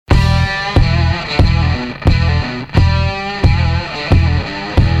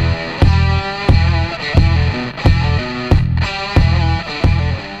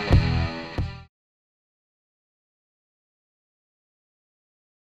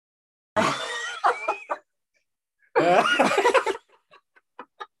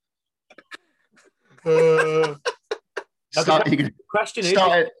Question is,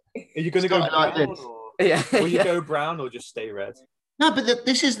 are you going to go brown like will you go brown or just stay red? No, but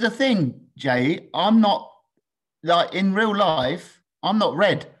this is the thing, Jay. I'm not, like, in real life, I'm not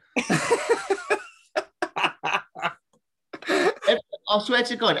red. I swear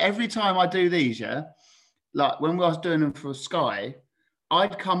to God, every time I do these, like when I was doing them for Sky,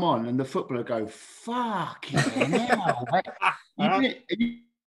 I'd come on and the footballer would go, fucking hell,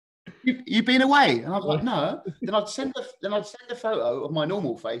 you've been away. And I was like, no. Then I'd send a photo of my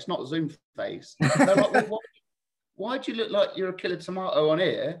normal face, not Zoom face. They're like, well, why do you look like you're a killer tomato on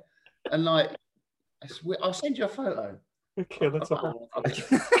here? And like, I'll send you a photo. Killer tomato.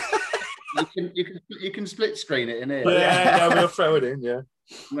 You can split screen it in here. Yeah, we'll throw it in. Yeah,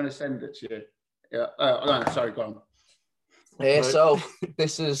 I'm going to send it to you. Yeah. No, sorry, go on. Yeah. So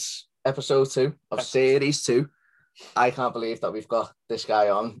this is episode 2 of series 2. I can't believe that we've got this guy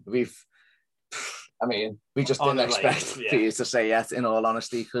on. We just didn't expect for you to say yet, in all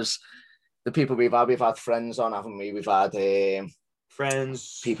honesty, because the people we've had friends on, haven't we? We've had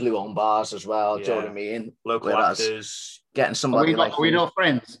friends, people who own bars as well. Do you know what I mean? Local actors. Getting somebody are we not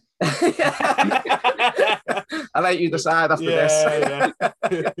friends? I'll let you decide after this.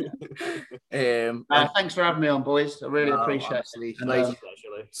 Thanks for having me on, boys. I really appreciate it. Like,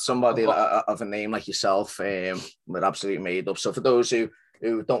 somebody of a name like yourself, we're absolutely made up. So for those who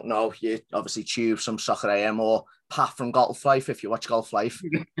don't know, you obviously tube some Soccer AM or Pat from Golf Life, if you watch Golf Life.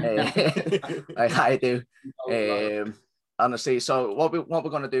 I do. Honestly, so what we're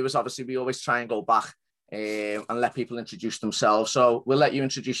going to do is, obviously, we always try and go back and let people introduce themselves. So we'll let you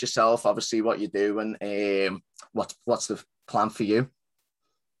introduce yourself, obviously, what you do, and what's the plan for you.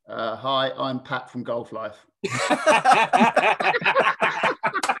 Hi, I'm Pat from Golf Life.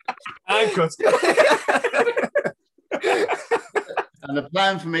 And the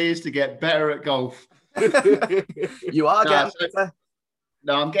plan for me is to get better at golf. You are getting better.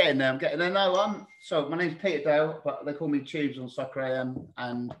 No, I'm getting there. No, my name's Peter Dale, but they call me Tubes on Soccer AM,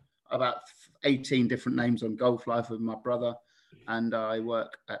 and about 18 different names on Golf Life with my brother. And I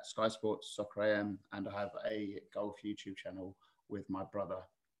work at Sky Sports Soccer AM, and I have a golf YouTube channel with my brother,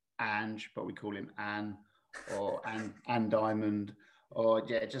 Ange, but we call him Ann, or Ann Diamond, or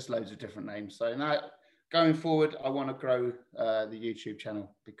just loads of different names. So now, going forward, I want to grow the YouTube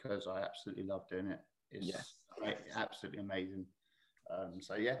channel because I absolutely love doing it. It's absolutely amazing.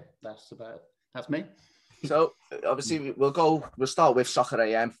 That's me. So obviously we'll start with Soccer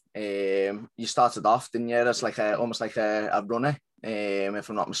AM. You started off, didn't you, as like almost like a runner, if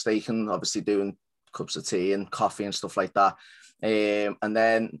I'm not mistaken, obviously doing cups of tea and coffee and stuff like that. And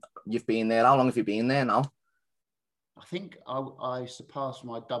then you've been there. How long have you been there now? I think I surpassed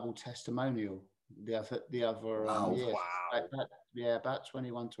my double testimonial the other year. Wow. About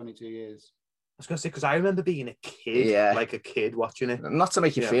 21, 22 years. I was going to say, because I remember being a kid, like a kid watching it. Not to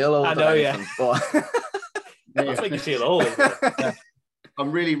make you feel old. I know, anything, but... Not to make you feel old.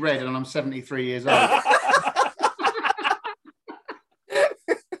 I'm really red and I'm 73 years old.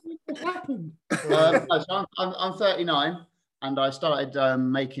 What happened? So I'm 39 and I started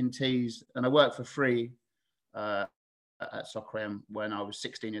making teas, and I worked for free at Soccer AM when I was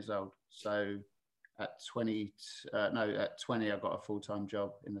 16 years old. So at 20, I got a full-time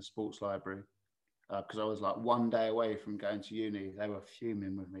job in the sports library. Because I was like one day away from going to uni. They were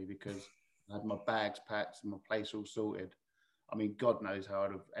fuming with me because I had my bags packed and my place all sorted. I mean, God knows how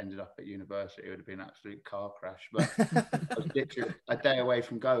I'd have ended up at university. It would have been an absolute car crash. But I was literally a day away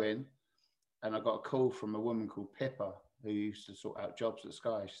from going, and I got a call from a woman called Pippa, who used to sort out jobs at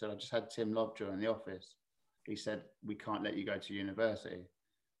Sky. She said, I just had Tim Lovejoy in the office. He said, we can't let you go to university.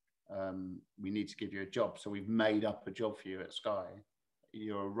 We need to give you a job. So we've made up a job for you at Sky.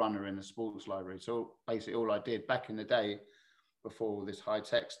 You're a runner in the sports library. So basically all I did back in the day, before all this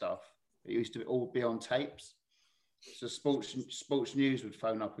high-tech stuff, it used to all be on tapes. So sports news would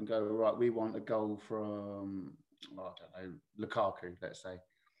phone up and go, right, we want a goal from, Lukaku, let's say.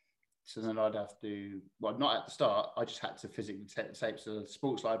 So then I'd have to, well, not at the start, I just had to physically take the tapes. So the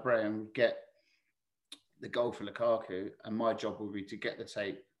sports librarian would get the goal for Lukaku, and my job would be to get the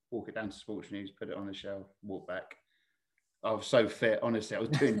tape, walk it down to sports news, put it on the shelf, walk back. I was so fit, honestly. I was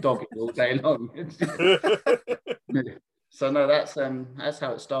doing dogging all day long. So no, that's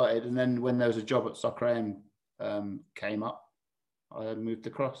how it started. And then when there was a job at Soccer AM came up, I moved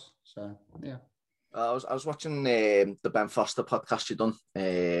across. So yeah. I was watching the Ben Foster podcast you done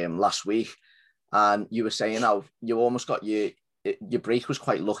last week, and you were saying how you almost got your break was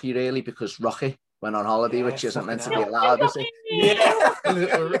quite lucky, really, because Rocky went on holiday, which isn't meant to be allowed, is it?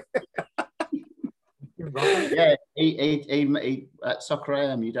 Yeah, he at Soccer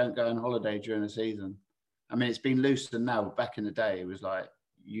AM, you don't go on holiday during the season. I mean, it's been loosened now. But back in the day, it was like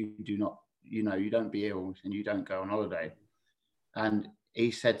you do not, you don't be ill and you don't go on holiday. And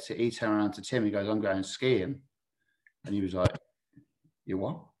he turned around to Tim. He goes, "I'm going skiing," and he was like, "You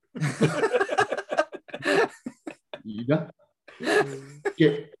what?" You go?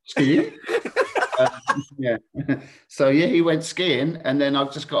 Skiing? Yeah. So yeah, he went skiing, and then I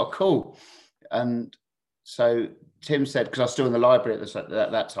just got a call, and so Tim said, because I was still in the library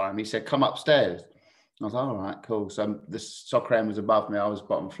at that time, he said, "Come upstairs." I was like, "All right, cool." So the Soccer AM was above me. I was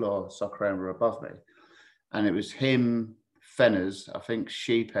bottom floor. Soccer AM were above me, and it was him, Fenners, I think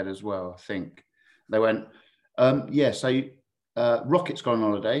Sheephead as well. I think they went, "Yeah, so Rocket's gone on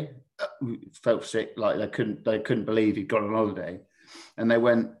holiday." Felt sick, like they couldn't believe he'd gone on holiday, and they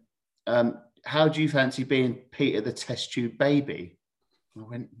went, "How do you fancy being Peter the Test Tube Baby?" I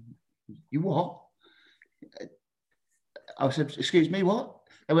went, "You what?" I said, "Excuse me, what?"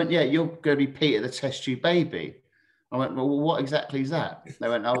 They went, "Yeah, you're going to be Peter the Test Tube Baby." I went, "Well, what exactly is that?" They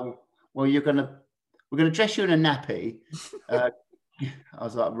went, "Oh, well, we're going to dress you in a nappy." I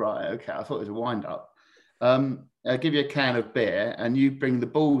was like, "Right, okay." I thought it was a wind up. I'll give you a can of beer, and you bring the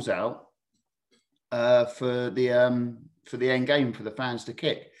balls out for the end game for the fans to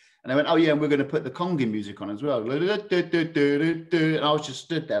kick. And they went, "Oh yeah, and we're going to put the conga music on as well." And I was just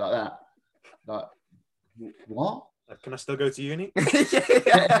stood there like that, like, "What? Can I still go to uni?"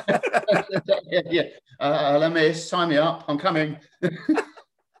 Yeah. Let me sign me up. I'm coming.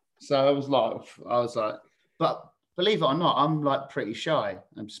 So I was like, but believe it or not, I'm like pretty shy,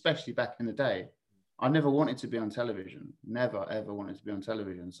 especially back in the day. I never wanted to be on television. Never, ever wanted to be on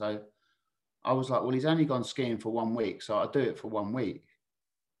television. So I was like, well, he's only gone skiing for 1 week, so I'll do it for 1 week.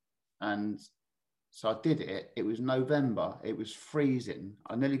 And so I did it. It was November. It was freezing.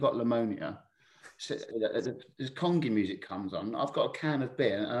 I nearly got pneumonia. So this conga music comes on. I've got a can of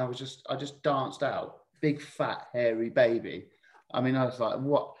beer, and I just danced out. Big, fat, hairy baby. I mean, I was like,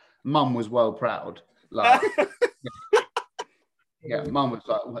 what? Mum was well proud. Like, yeah, Mum was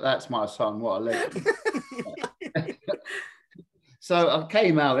like, well, "That's my son. What a legend." So I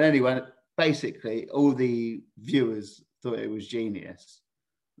came out, and anyway, basically, all the viewers thought it was genius.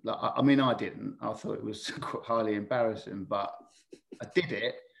 Like, I mean, I didn't. I thought it was highly embarrassing, but I did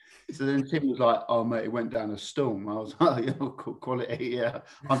it. So then Tim was like, "Oh mate, it went down a storm." I was like, "Oh, cool, quality, yeah."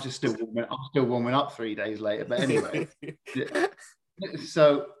 I'm still warming up 3 days later. But anyway,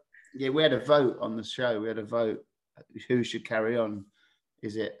 so yeah, we had a vote on the show. We had a vote who should carry on.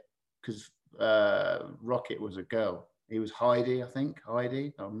 Is it because Rocket was a girl? He was Heidi, I think.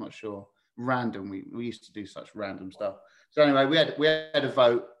 Heidi, I'm not sure. Random. We used to do such random stuff. So anyway, we had a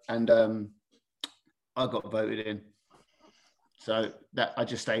vote, and I got voted in. So that I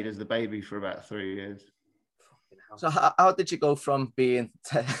just stayed as the baby for about 3 years. So how did you go from being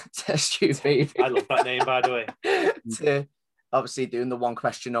Test Tube Baby? I love that name, by the way. To obviously doing the one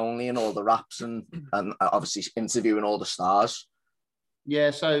question only and all the raps and obviously interviewing all the stars.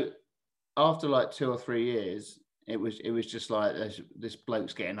 Yeah, so after like 2 or 3 years, it was just like this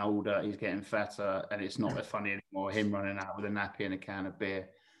bloke's getting older, he's getting fatter, and it's not funny anymore. Him running out with a nappy and a can of beer,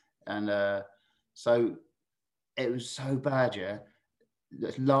 and so it was so bad. Yeah,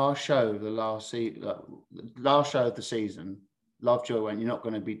 the last show of the season, Lovejoy went, "You're not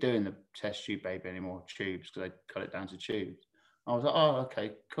going to be doing the Test Tube Baby anymore, tubes," because they cut it down to tubes. I was like, "Oh,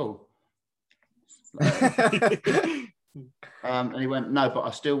 okay, cool." And he went, "No, but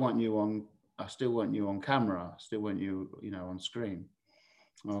I still want you on camera. I still want you, on screen."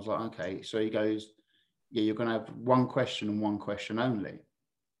 And I was like, "Okay." So he goes, "Yeah, you're going to have one question and one question only."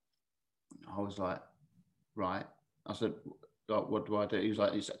 I was like, "Right." I said, "What do I do?" He was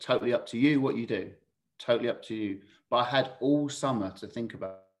like, "It's totally up to you what you do. Totally up to you." But I had all summer to think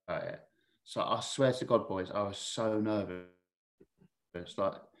about it. So I swear to God, boys, I was so nervous.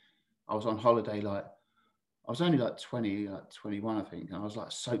 Like, I was on holiday, like, I was only like 20, like 21, I think. And I was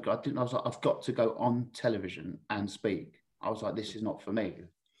like, so good. I was like, I've got to go on television and speak. I was like, this is not for me.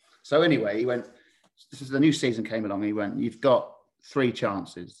 So anyway, he went, the new season came along. He went, "You've got 3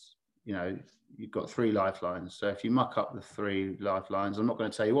 chances. You've got 3 lifelines. So if you muck up the 3 lifelines, I'm not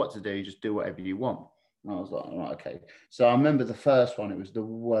going to tell you what to do. Just do whatever you want." And I was like, "All right, okay." So I remember the first one. It was the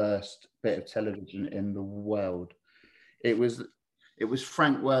worst bit of television in the world. It was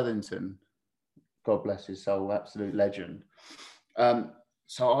Frank Worthington. God bless his soul, absolute legend.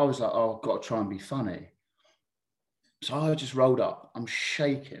 So I was like, "Oh, I've got to try and be funny." So I just rolled up. I'm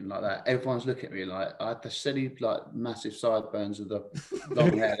shaking like that. Everyone's looking at me like I had the silly, like, massive sideburns of the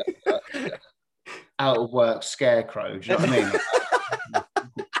long hair, out of work scarecrow. Do you know what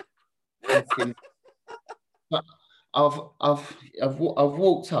I mean? But I've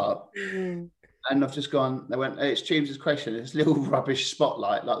walked up and I've just gone. They went, hey, it's Tubes' question. This little rubbish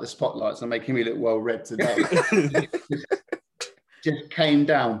spotlight, like the spotlights are making me look well read today. Just came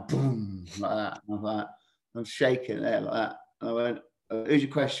down, boom, like that. And I was like, I'm shaking there like that. And I went, who's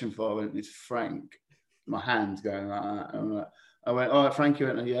your question for? I went, it's Frank. My hand's going like that. And I went, all right, Frank. You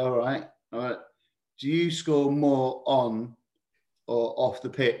went, yeah, all right. I went, do you score more on or off the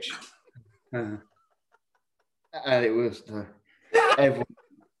pitch? And it was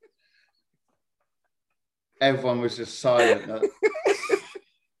everyone was just silent.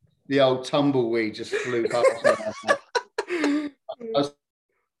 The old tumbleweed just flew past me. I was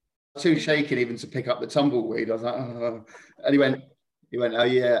too shaken even to pick up the tumbleweed. I was like, oh. And he went, oh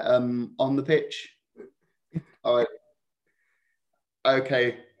yeah, on the pitch. I went,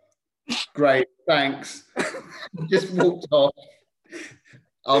 okay, great, thanks. Just walked off.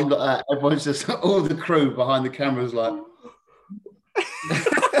 I'm like, everyone's just, all the crew behind the cameras like,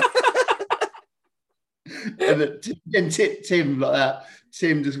 and Tim like that.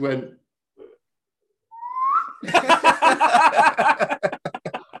 Tim just went.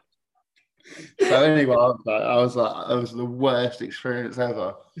 So anyway, I was like, it was the worst experience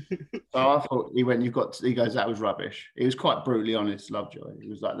ever. So I thought he goes, that was rubbish. He was quite brutally honest, Lovejoy. He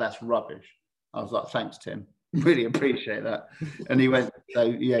was like, that's rubbish. I was like, thanks, Tim. Really appreciate that. And he went, so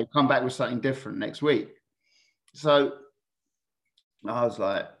yeah, come back with something different next week. So I was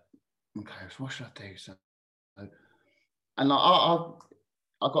like, okay, so what should I do? So, and like, I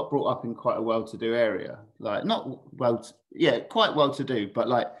got brought up in quite a well-to-do area, like quite well-to-do, but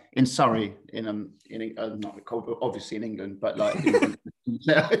like in Surrey, not obviously in England, but like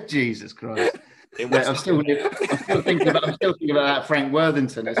Jesus Christ, I'm still thinking about that Frank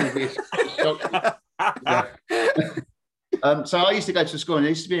Worthington. So I used to go to school, and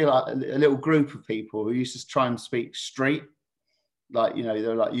there used to be like a little group of people who used to try and speak street. Like, you know,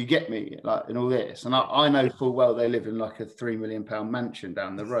 they're like, you get me, like, and all this. And I know full well they live in like a £3 million mansion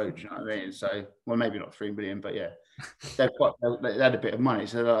down the road, you know what I mean? So, well, maybe not 3 million, but yeah, they had a bit of money.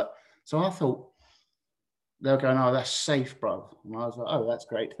 So I thought, they were going, oh, that's safe, bro. And I was like, oh, that's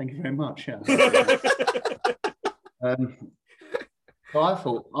great. Thank you very much. Yeah. So I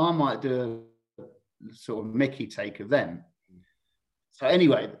thought I might do a sort of Mickey take of them. So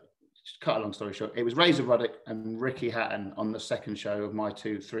anyway, just cut a long story short, it was Razor Ruddock and Ricky Hatton on the second show of my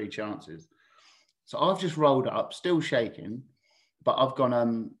 2-3 chances. So I've just rolled up, still shaking, but I've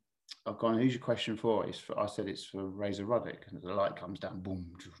gone, who's your question for? I said it's for Razor Ruddock, and the light comes down, boom.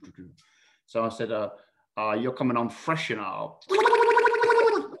 So I said, you're coming on fresh and all.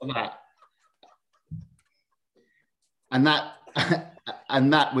 That. And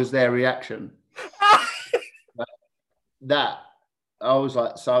that was their reaction. That. I was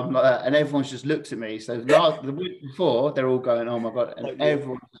like, so I'm like that, and everyone's just looked at me. So the week before, they're all going, "Oh my god!" and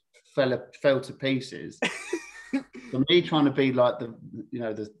everyone fell to pieces. For me, trying to be like the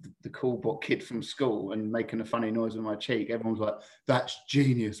cool kid from school and making a funny noise with my cheek, everyone's like, "That's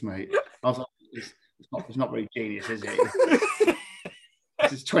genius, mate." I was like, "It's not very genius, is it?"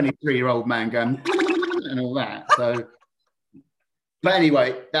 This 23-year-old man going and all that. So, but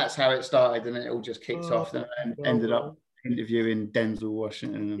anyway, that's how it started, and it all just kicked off and ended up interviewing Denzel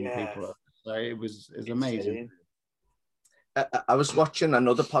Washington and people like that. So it was amazing. I was watching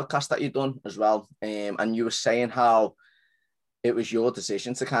another podcast that you've done as well, and you were saying how it was your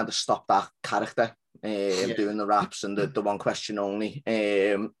decision to kind of stop that character doing the raps and the one question only.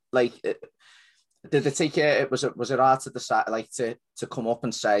 Did it take you? Was it hard to decide, like to come up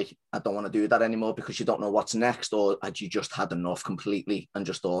and say, I don't want to do that anymore because you don't know what's next, or had you just had enough completely and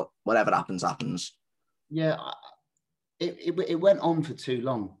just thought whatever happens, happens? Yeah, it went on for too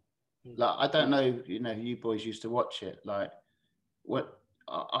long. Like, I don't know, you boys used to watch it. Like, what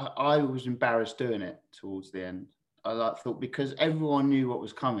I was embarrassed doing it towards the end. I thought because everyone knew what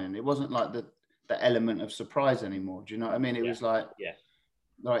was coming. It wasn't like the element of surprise anymore. Do you know what I mean? It was like,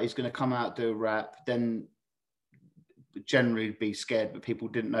 like he's going to come out, do a rap, then generally be scared, but people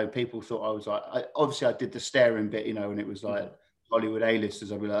didn't know. People thought I was like, obviously I did the staring bit, and it was like Hollywood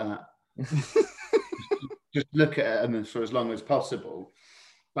A-listers. I'd be like that. Just look at them for as long as possible.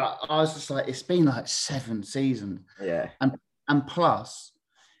 But I was just like, it's been like 7 seasons. Yeah. And plus,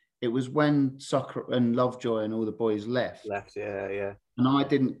 it was when Soccer and Lovejoy and all the boys left. Yeah. And I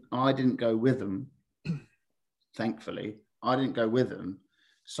didn't go with them. Thankfully, I didn't go with them.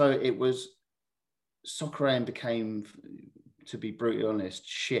 So it was, Soccer AM became, to be brutally honest,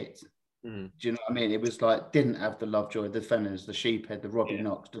 shit. Do you know what I mean? It was like, didn't have the Lovejoy, the Fenners, the Sheephead, the Robbie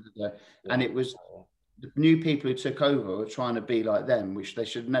Knox, and it was the new people who took over were trying to be like them, which they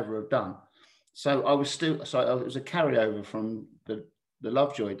should never have done. so I was still, so it was a carryover from the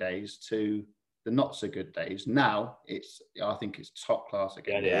Lovejoy days to the not so good days. Now I think it's top class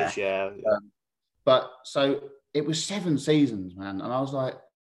again. Yeah, it is, yeah. But so it was 7 seasons, man. And I was like,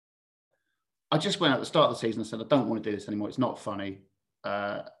 I just went at the start of the season and said, I don't want to do this anymore. It's not funny.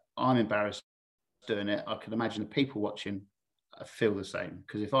 I'm embarrassed doing it. I can imagine the people watching feel the same.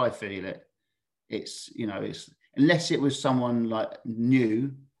 Because if I feel it, it's, unless it was someone like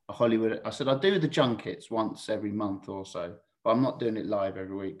new, a Hollywood. I said, I do the junkets once every month or so, but I'm not doing it live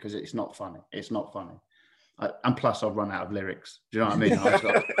every week because it's not funny. It's not funny. And plus I've run out of lyrics. Do you know what I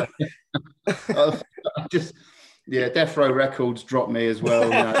mean? Death Row Records dropped me as well.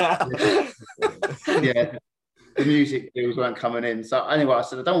 The music deals weren't coming in. So anyway, I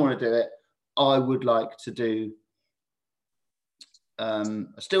said, I don't want to do it. I would like to do,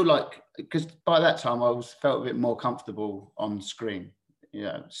 because by that time I felt a bit more comfortable on screen.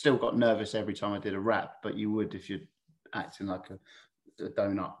 Still got nervous every time I did a rap, but you would if you're acting like a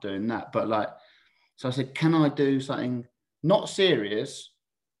donut doing that. But so I said, can I do something not serious,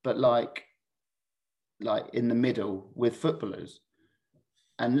 but like in the middle with footballers?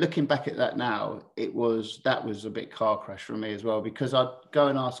 And looking back at that now, that was a bit car crash for me as well, because I'd go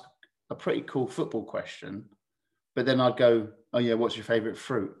and ask a pretty cool football question, but then I'd go, oh yeah, what's your favorite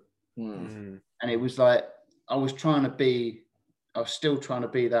fruit? And it was like, I was still trying to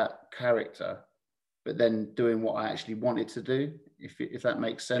be that character, but then doing what I actually wanted to do, if that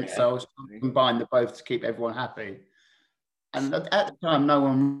makes sense. So I was trying to combine the both to keep everyone happy. And at the time, no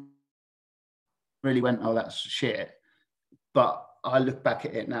one really went, oh, that's shit. But I look back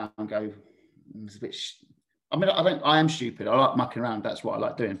at it now and go, it's a bit. I am stupid. I like mucking around. That's what I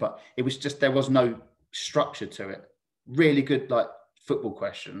like doing. But it was just, there was no structure to it. Really good, football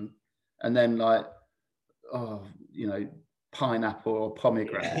question. And then pineapple or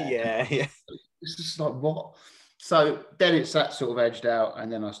pomegranate. Yeah. It's just like, what? So then it's that sort of edged out.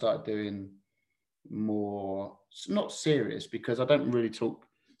 And then I started doing more, not serious, because I don't really talk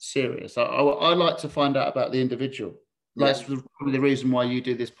serious. I like to find out about the individual. That's probably the reason why you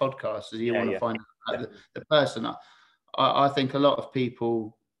do this podcast, is you want to find out about the person. I think a lot of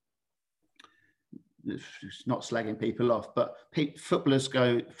people, it's not slagging people off, but footballers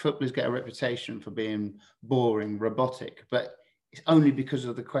get a reputation for being boring, robotic, but it's only because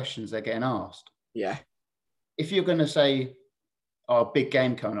of the questions they're getting asked. Yeah. If you're going to say, oh, big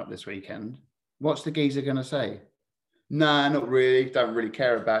game coming up this weekend, what's the geezer going to say? Nah, not really. Don't really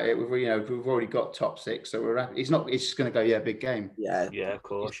care about it. We've already got top 6, so we're happy. It's just going to go, big game. Yeah, of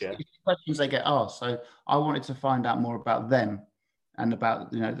course, it's questions they get asked. So I wanted to find out more about them and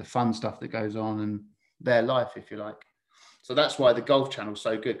about the fun stuff that goes on and their life, if you like. So that's why the golf channel is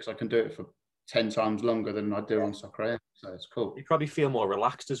so good, because I can do it for 10 times longer than I do on Soccer AM. So it's cool. You probably feel more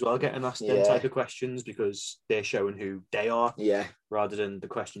relaxed as well getting asked them type of questions, because they're showing who they are, rather than the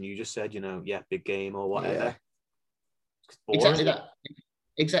question you just said. Big game or whatever. Exactly that.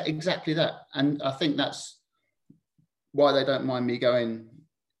 Exactly that. And I think that's why they don't mind me going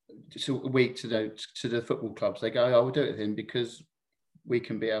a week to the football clubs. They go, I will do it with him because we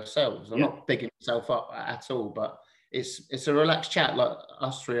can be ourselves. I'm not bigging myself up at all, but it's a relaxed chat like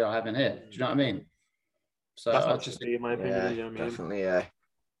us three are having here. Do you know what I mean? So that's what in my opinion. Yeah, definitely,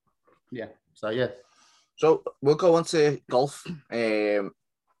 yeah. So So we'll go on to golf.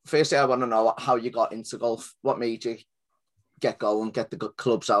 Firstly, I want to know how you got into golf. What made you get going, get the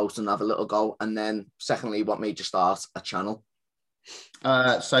clubs out and have a little go? And then secondly, what made you start a channel?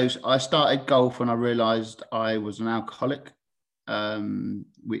 So I started golf when I realised I was an alcoholic,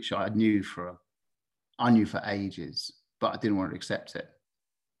 which I knew for ages, but I didn't want to accept it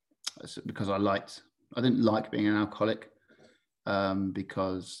because I didn't like being an alcoholic,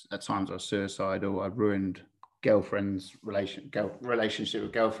 because at times I was suicidal. I ruined girlfriends' relationship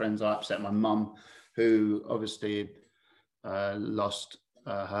with girlfriends. I upset my mum, who obviously lost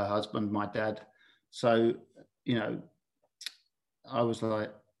her husband, my dad. So I was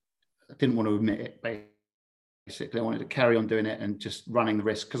like, I didn't want to admit it. Basically, I wanted to carry on doing it and just running the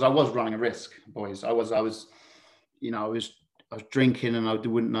risk, because I was running a risk, boys. I was drinking, and I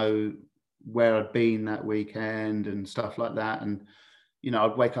wouldn't know where I'd been that weekend and stuff like that. And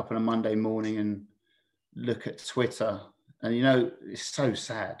I'd wake up on a Monday morning and look at Twitter, and it's so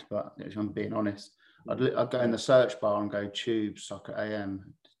sad, but if I'm being honest, I'd go in the search bar and go Tube Soccer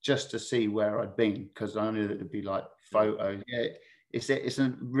AM just to see where I'd been, because I knew that it'd be like photos. Yeah, it's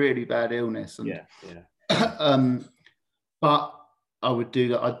a really bad illness, and but I would do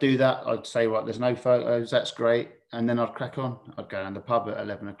that. I'd do that. I'd say, right, there's no photos. That's great, and then I'd crack on. I'd go down the pub at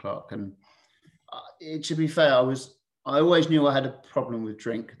 11 o'clock, and to be fair, I was I always knew I had a problem with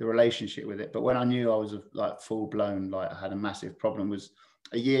drink, the relationship with it. But when I knew I was like full blown, like I had a massive problem, was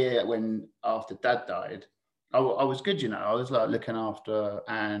a year after Dad died. I was good, you know. I was like looking after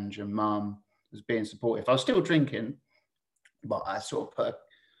Ange and Mum, was being supportive. I was still drinking, but I sort of put a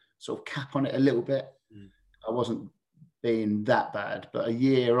sort of cap on it a little bit. I wasn't being that bad. But a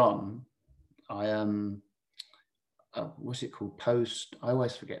year on, I what's it called? I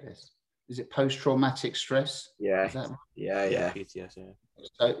always forget this. Is it post-traumatic stress? Yeah. Is that right? Yeah. PTSD.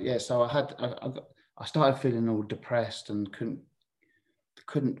 So I started feeling all depressed and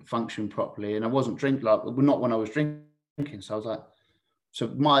couldn't function properly, and I wasn't drinking, like not when I was drinking. So I was like, so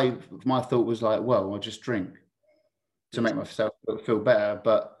my thought was like, well, I'll just drink to make myself feel better.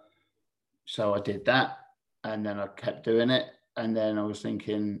 But so I did that, and then I kept doing it, and then I was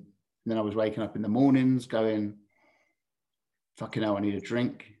thinking, then I was waking up in the mornings going, fucking hell, I need a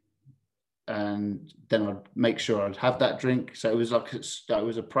drink. And then I'd make sure I'd have that drink. So it was like, it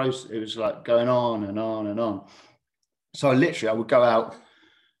was a process. It was like going on and on and on. So I would go out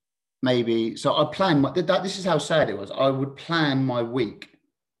maybe. So I planned this is how sad it was. I would plan my week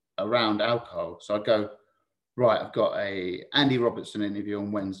around alcohol. So I'd go, right, I've got a Andy Robertson interview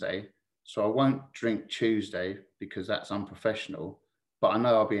on Wednesday. So I won't drink Tuesday because that's unprofessional. But I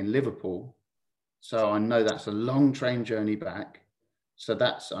know I'll be in Liverpool. So I know that's a long train journey back. So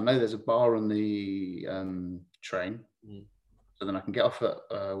I know there's a bar on the train. So then I can get off at,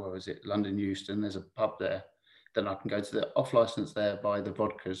 where was it? London Euston. There's a pub there. Then I can go to the off license there, buy the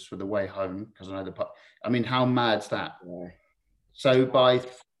vodkas for the way home because I know the pub. I mean, how mad's that? Yeah. So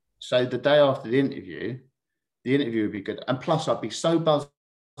the day after the interview would be good. And plus I'd be so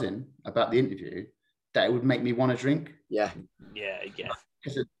buzzing about the interview that it would make me want to drink. Yeah.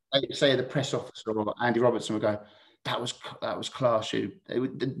 Because say the press officer or Andy Robertson would go, that was class.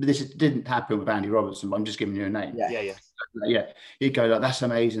 This didn't happen with Andy Robertson, but I'm just giving you a name. Yeah. He'd go like, that's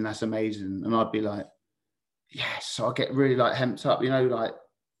amazing, and I'd be like, yes. So I get really like hemped up,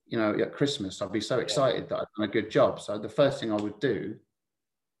 at Christmas I'd be so excited that I'd done a good job. So the first thing I would do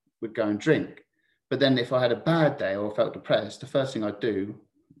would go and drink. But then if I had a bad day or felt depressed, the first thing I'd do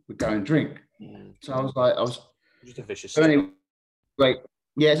would go and drink. So I was just a vicious circle. Anyway,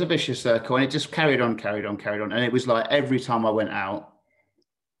 yeah, it's a vicious circle, and it just carried on. And it was like every time I went out,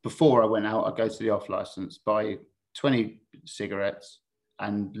 before I went out, I'd go to the off license, buy 20 cigarettes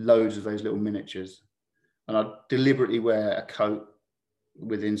and loads of those little miniatures. And I'd deliberately wear a coat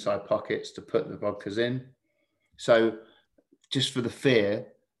with inside pockets to put the vodkas in. So just for the fear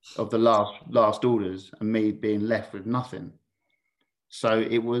of the last orders and me being left with nothing. So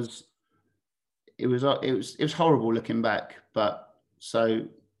it was horrible looking back, but so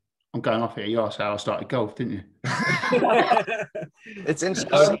I'm going off here. You asked how I started golf, didn't you? It's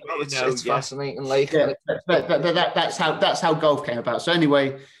interesting. It's fascinating. Like, that's how golf came about. So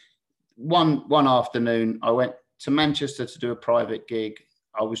anyway, one afternoon I went to Manchester to do a private gig.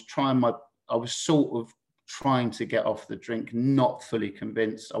 I was sort of trying to get off the drink, not fully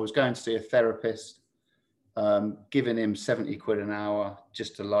convinced. I was going to see a therapist, giving him 70 quid an hour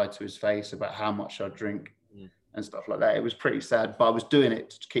just to lie to his face about how much I drink and stuff like that. It was pretty sad, but I was doing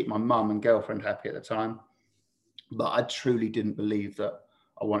it to keep my mum and girlfriend happy at the time. But I truly didn't believe that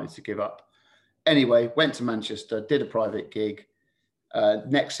I wanted to give up. Anyway, went to Manchester, did a private gig.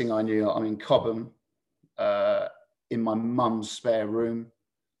 Next thing I knew, I'm in Cobham, in my mum's spare room,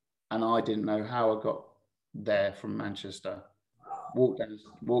 and I didn't know how I got there from Manchester.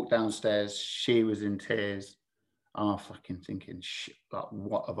 Walked downstairs. She was in tears. I'm fucking thinking, shit, like,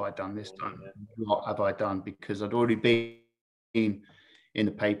 what have I done this time? What have I done? Because I'd already been in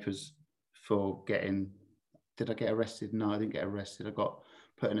the papers for getting. Did I get arrested? No, I didn't get arrested. I got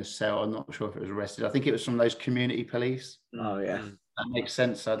put in a cell. I'm not sure if it was arrested. I think it was from those community police. Oh yeah, that makes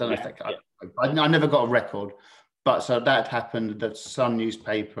sense. I don't know if that. I never got a record, but so that happened. The Sun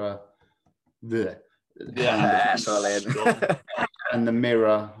newspaper, and the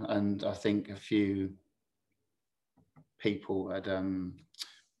Mirror, and I think a few people had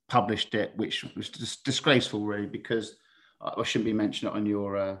published it, which was disgraceful, really, because I shouldn't be mentioning it on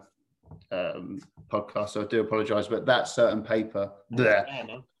your podcast, so I do apologise. But that certain paper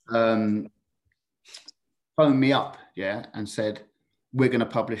phoned me up, and said, "We're going to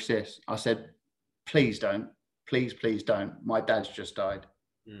publish this." I said, "Please don't, please don't. My dad's just died."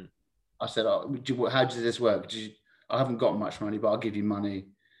 I said, "How does this work? I haven't got much money, but I'll give you money."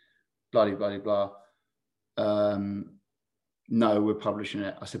 Blah blah blah blah. No, we're publishing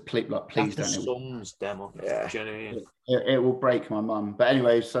it. I said, please don't. Sums demo. Yeah. Do you know what I mean? It will break my mum. But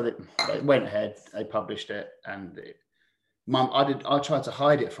anyway, so it went ahead. They published it, and I tried to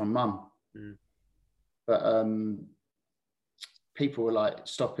hide it from mum, but people were like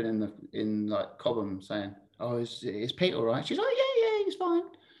stopping in like Cobham saying, "Oh, is Pete all right?" She's like, "Yeah, he's fine."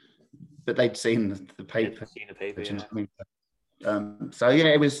 But they'd seen the paper. Seen the paper, yeah. I mean? So yeah,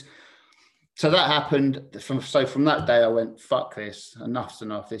 it was. So that happened. From that day, I went, "Fuck this! Enough's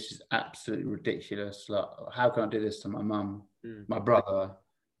enough. This is absolutely ridiculous. Like, how can I do this to my mum, my brother,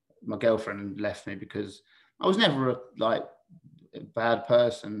 my girlfriend left me because I was never a bad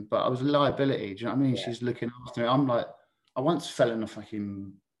person, but I was a liability. Do you know what I mean? Yeah. She's looking after me. I'm like, I once fell in a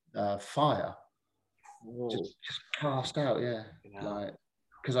fucking fire, just cast out. Yeah, like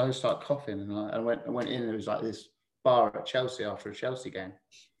because I started coughing and I went in. And there was like this bar at Chelsea after a Chelsea game.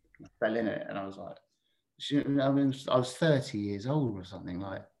 I fell in it, and I was like, I mean, I was 30 years old or something,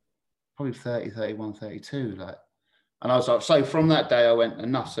 like probably 30, 31, 32, like. And I was like, so from that day, I went,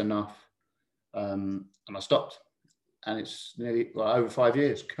 enough's enough, and I stopped. And it's nearly over 5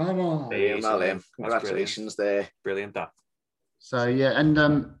 years. Come on, congratulations there, brilliant that. So yeah, and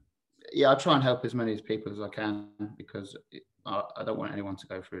I try and help as many people as I can because I don't want anyone to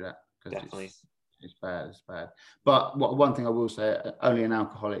go through that. Definitely. It's bad. It's bad. But one thing I will say, only an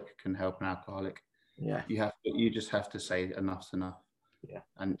alcoholic can help an alcoholic. Yeah. You just have to say enough's enough. Yeah.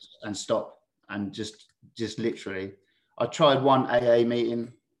 And stop. And just literally, I tried one AA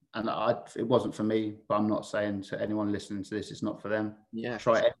meeting and it wasn't for me, but I'm not saying to anyone listening to this, it's not for them. Yeah.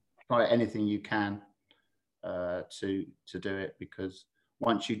 Try anything you can to do it, because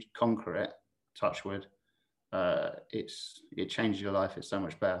once you conquer it, touch wood, it changes your life. It's so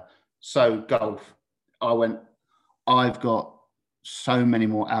much better. So golf, I've got so many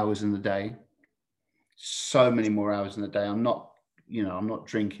more hours in the day. I'm not, I'm not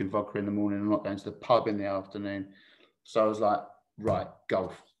drinking vodka in the morning. I'm not going to the pub in the afternoon. So I was like, right,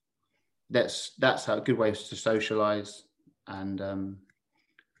 golf. That's a good way to socialize. And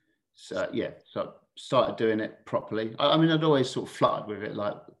so I started doing it properly. I mean, I'd always sort of fluttered with it,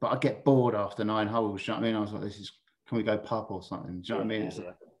 but I get bored after 9 holes. Do you know what I mean? I was like, can we go pub or something? Do you know what I mean?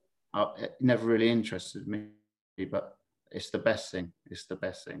 It never really interested me, but it's the best thing. It's the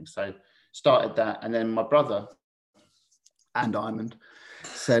best thing. So started that, and then my brother and Diamond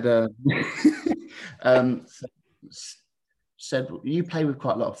said, said, you play with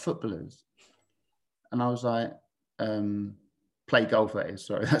quite a lot of footballers. And I was like, play golf, that is.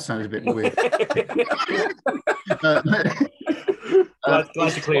 Sorry, that sounds a bit weird.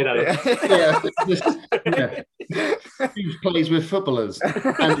 Glad to clear that up. He plays with footballers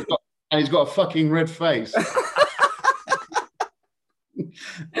and he's got a fucking red face.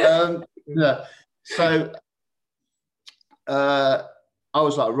 So I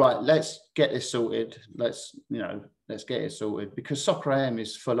was like, right, let's get this sorted. Let's get it sorted, because Soccer AM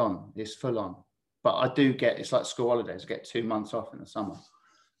is full on. It's full on. But I do it's like school holidays. I get 2 months off in the summer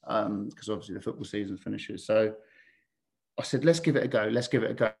because obviously the football season finishes. So I said, let's give it a go.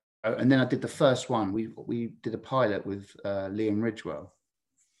 And then I did the first one. We did a pilot with Liam Ridgewell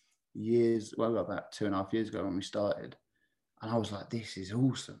about 2.5 years ago when we started. And I was like, this is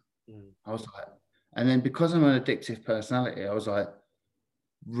awesome. I was like, and then because I'm an addictive personality, I was like,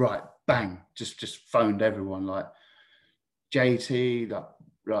 right, bang, just phoned everyone, like JT,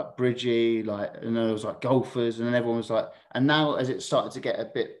 like Bridgie, and then it was like golfers, and then everyone was like, and now as it started to get a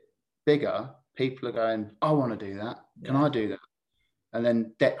bit bigger, people are going, I want to do that. Can I do that? And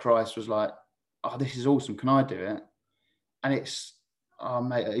then Deck Rice was like, oh, this is awesome. Can I do it? And it's, oh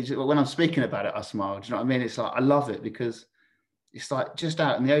mate, when I'm speaking about it, I smile. Do you know what I mean? It's like, I love it because it's like just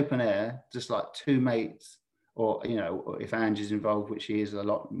out in the open air, just like two mates, or, if Angie's involved, which he is a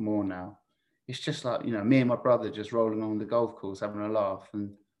lot more now. It's just like, me and my brother just rolling on the golf course, having a laugh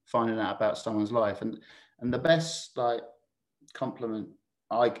and finding out about someone's life. And the best compliment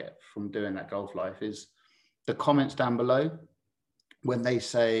I get from doing that golf life is the comments down below when they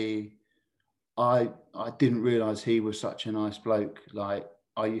say, I didn't realize he was such a nice bloke. Like,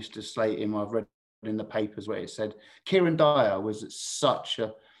 I used to slate him. I've read in the papers where it said Kieran Dyer was such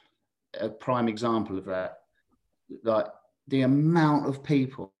a prime example of that. Like, the amount of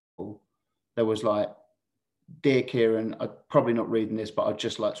people that was like, dear Kieran, I'm probably not reading this, but I'd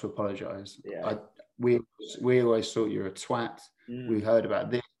just like to apologise. Yeah. We always thought you're a twat. We heard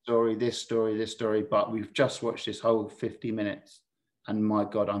about this story, but we've just watched this whole 50 minutes, and my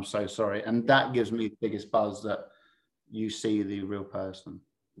God, I'm so sorry. And that gives me the biggest buzz, that you see the real person.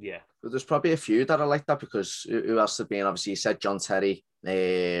 Yeah. But there's probably a few that are like that, because who else have been? Obviously, you said John Terry,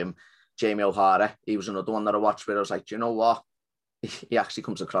 Jamie O'Hara. He was another one that I watched where I was like, do you know what? He actually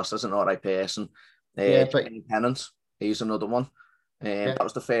comes across as an all right person. But Pennant, he's another one. That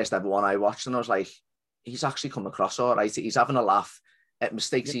was the first ever one I watched, and I was like, he's actually come across all right. He's having a laugh at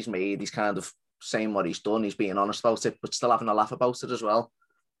mistakes he's made. He's kind of saying what he's done, he's being honest about it, but still having a laugh about it as well.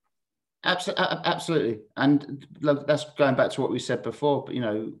 Absolutely. And look, that's going back to what we said before, but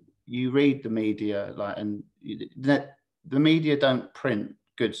you read the media, and the media don't print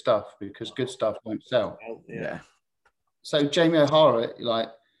good stuff because good stuff won't sell. Yeah. So Jamie O'Hara,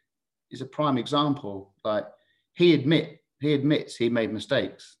 is a prime example. He admits he made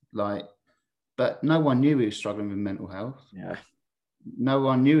mistakes, but no one knew he was struggling with mental health. Yeah. No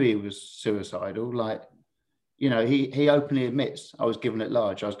one knew he was suicidal. He openly admits, I was giving it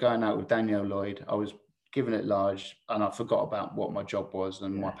large. I was going out with Danielle Lloyd. I was giving it large and I forgot about what my job was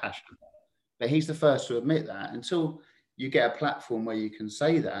and my passion. But he's the first to admit that. Until you get a platform where you can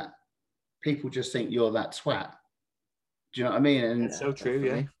say that, people just think you're that twat. Do you know what I mean? And it's so true,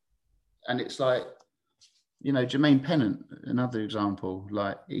 yeah. And it's Jermaine Pennant, another example.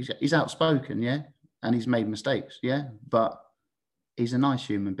 He's outspoken, yeah, and he's made mistakes, yeah, but he's a nice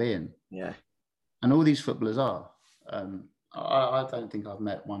human being. Yeah. And all these footballers are. I don't think I've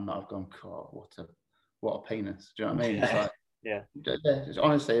met one that I've gone, God, what a penis. Do you know what I mean? It's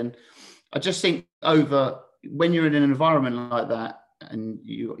honestly, and I just think when you're in an environment like that and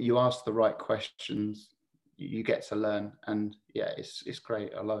you ask the right questions, you get to learn, and it's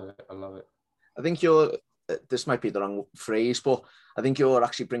great. I love it. I think this might be the wrong phrase, but I think you're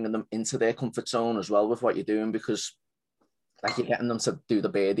actually bringing them into their comfort zone as well with what you're doing, because you're getting them to do the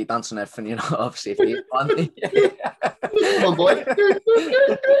birdie dance and everything, obviously if they want. Come on, boy.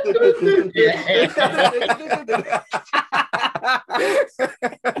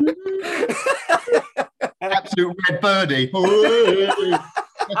 Absolute red birdie.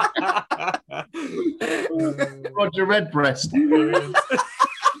 Roger Redbreast. They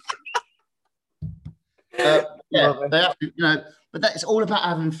have to, but that's all about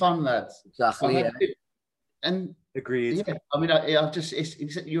having fun, lads. Exactly. And agreed. Yeah, I mean,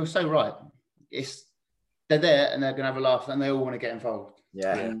 you're so right. They're there and they're going to have a laugh, and they all want to get involved.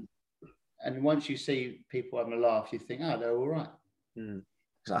 Yeah. And once you see people having a laugh, you think, they're all right. Exactly.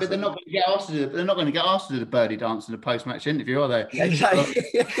 But they're not going to get asked to do. They're not going to get asked to do the birdie dance in the post-match interview, are they? Exactly.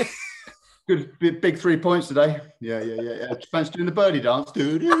 Good, big 3 points today. Yeah. Fancy doing the birdie dance.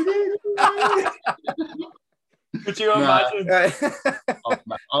 Could you imagine?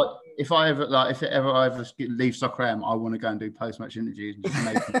 If I ever leave Soccer AM, I want to go and do post-match interviews and just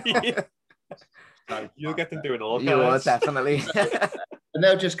make You'll get them doing all. You will, definitely. And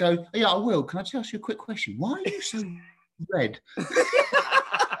they'll just go, yeah, I will. Can I just ask you a quick question? Why are you so red?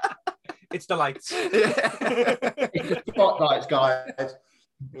 It's the lights. It's the spotlights, guys.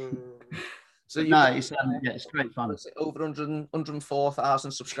 So it's great fun. Over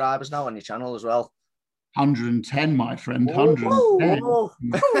 104,000 subscribers now on your channel as well. 110, my friend. 110.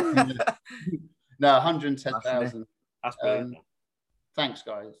 No, 110,000. That's brilliant. Thanks,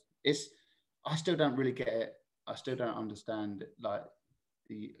 guys. I still don't really get it. I still don't understand I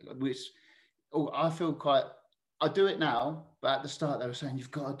feel quite. I do it now, but at the start they were saying you've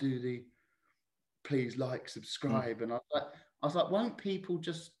got to do the please like, subscribe, and I was like, won't people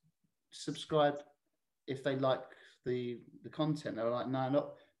just subscribe if they like the content? They were like, no,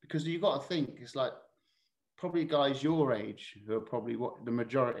 not because you've got to think it's probably guys your age who are probably the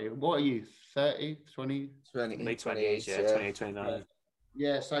majority. What are you, 30, 20? 28, 28, 29.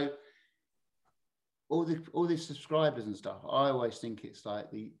 Yeah, so all these subscribers and stuff, I always think it's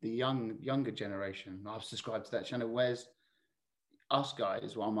the younger generation. I've subscribed to that channel. Whereas us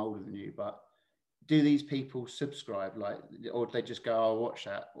guys, I'm older than you, but do these people subscribe or they just go, I'll watch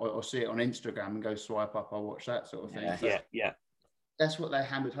that, or see it on Instagram and go swipe up, I'll watch that sort of thing. Yeah. That's what they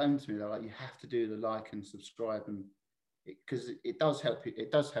hammered home to me. They're like, you have to do the like and subscribe, and because it does help you.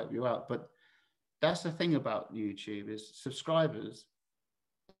 It does help you out. But that's the thing about YouTube is subscribers.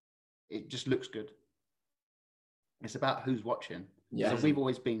 It just looks good. It's about who's watching. Yeah, so we've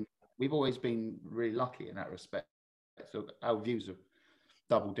always been really lucky in that respect. So our views are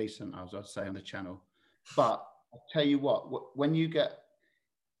double decent, as I'd say, on the channel. But I'll tell you what, when you get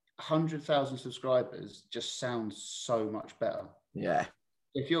 100,000 subscribers, just sounds so much better. Yeah.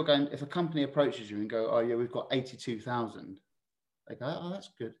 If a company approaches you and go, oh yeah, we've got 82,000, they go, oh,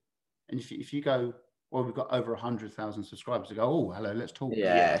 that's good. And if you go, well, we've got over 100,000 subscribers, they go, oh, hello, let's talk.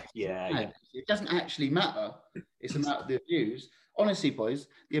 Yeah. It doesn't actually matter. It's about the views. Honestly, boys,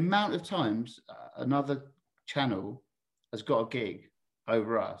 the amount of times another channel has got a gig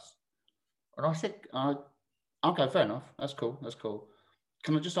over us, and I said, I'll go, fair enough, that's cool.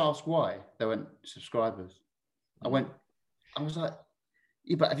 Can I just ask why? They went, subscribers. I was like,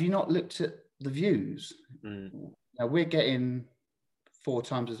 yeah, but have you not looked at the views? Now we're getting 4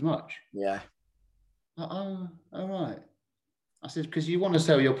 times as much. Yeah. Oh, all right. I said, because you want to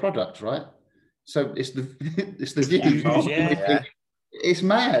sell your product, right? So it's the views. Yeah. It's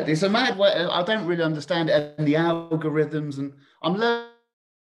mad. It's a mad way. I don't really understand it and the algorithms, and I'm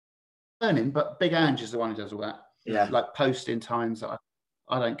learning. But Big Ange is the one who does all that. Yeah, like posting times that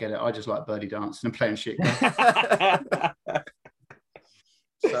I don't get it. I just like birdie dancing and playing shit.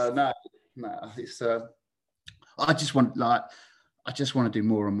 So no, it's I just want to do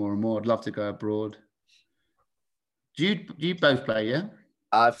more and more and more. I'd love to go abroad. Do you both play? Yeah.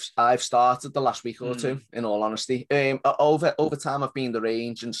 I've started the last week or two, in all honesty. Over time, I've been in the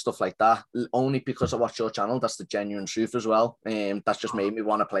range and stuff like that, only because I watch your channel. That's the genuine truth as well. That's just made me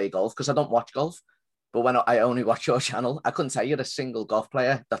want to play golf, because I don't watch golf. But when I only watch your channel, I couldn't tell you a single golf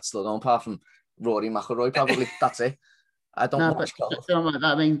player that's still going, apart from Rory McIlroy, probably. That's it. I don't watch golf.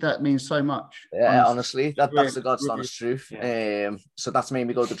 That means so much. Yeah, honestly, that's the God's honest truth. Yeah. So that's made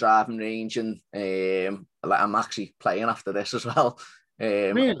me go to driving range, and I'm actually playing after this as well.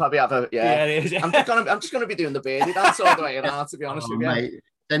 Really? Probably have a I'm just gonna be doing the birdie dance all the way around, to be honest with you. Mate,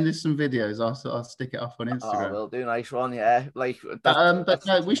 send us some videos. I'll stick it up on Instagram. Oh, we'll do. Nice one, yeah. Like, but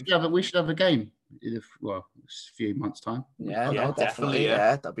no, we should have a game. A few months time. Yeah, no, definitely.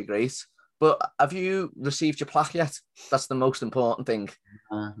 Yeah, that'd be great. But have you received your plaque yet? That's the most important thing.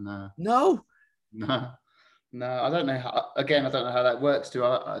 No. I don't know how. Again, I don't know how that works. Do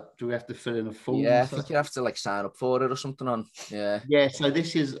we have to fill in a form? Yeah, I think you have to like sign up for it or something on. Yeah. Yeah. So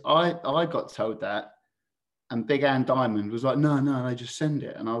this is I got told that, and Big Ann Diamond was like, no, they just send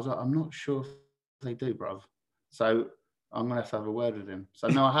it, and I was like, I'm not sure if they do, bruv. So I'm gonna have to have a word with him. So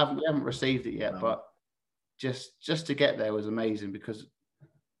no, we haven't received it yet, but just to get there was amazing, because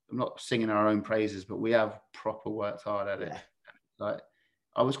I'm not singing our own praises, but we have proper worked hard at it. Like,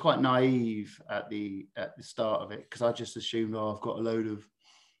 I was quite naive at the start of it, because I just assumed, I've got a load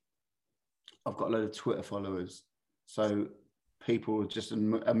of Twitter followers, so people would just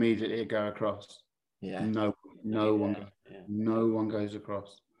immediately go across. Yeah. No one goes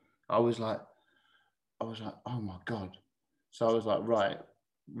across. I was like, oh my God. So I was like, right,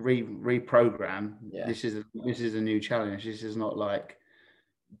 reprogram. Yeah. This is a new challenge. This is not like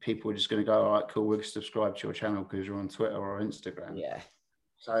people are just going to go, all right, cool, we'll subscribe to your channel because you're on Twitter or Instagram. Yeah.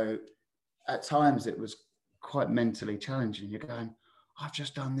 So at times it was quite mentally challenging. You're going, I've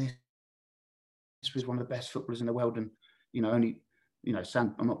just done this. This was one of the best footballers in the world, and only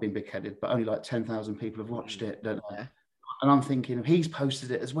Sam, I'm not being big-headed, but only like 10,000 people have watched it, don't I? And I'm thinking, he's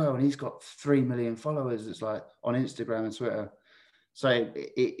posted it as well, and he's got 3 million followers. It's like on Instagram and Twitter. So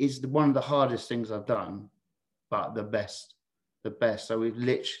it is one of the hardest things I've done, but the best. So we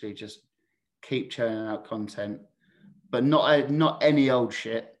literally just keep churning out content, but not any old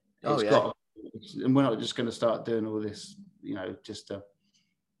shit. And we're not just going to start doing all this, just to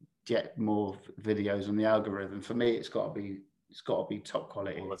get more videos on the algorithm. For me, it's got to be top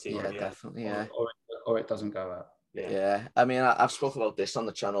quality. Yeah, definitely. Yeah. Or it doesn't go out. Yeah. I mean, I've spoken about this on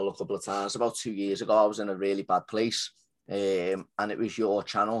the channel a couple of times. About 2 years ago, I was in a really bad place, and it was your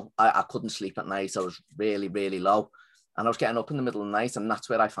channel. I couldn't sleep at night. I was really, really low. And I was getting up in the middle of the night, and that's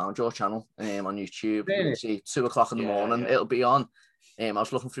where I found your channel on YouTube. Really? You can see 2 o'clock in the morning, it'll be on. I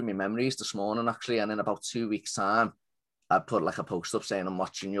was looking through my memories this morning, actually, and in about 2 weeks' time, I put like a post up saying I'm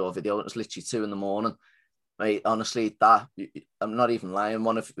watching your video. It was literally 2 in the morning. Right, honestly, I'm not even lying.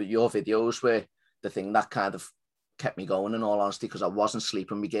 One of your videos were the thing that kind of kept me going, in all honesty, because I wasn't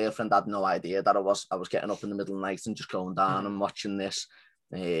sleeping. My girlfriend had no idea that I was getting up in the middle of the night and just going down and watching this.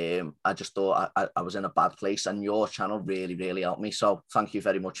 I just thought I was in a bad place, and your channel really, really helped me. So thank you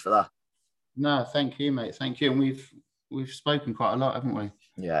very much for that. No, thank you, mate. Thank you. And we've spoken quite a lot, haven't we?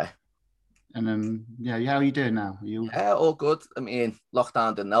 Yeah. And how are you doing now? All good. I mean,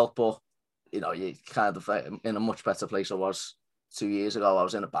 lockdown didn't help, but you're kind of in a much better place I was 2 years ago. I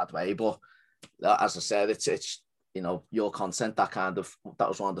was in a bad way, but as I said, it's your content that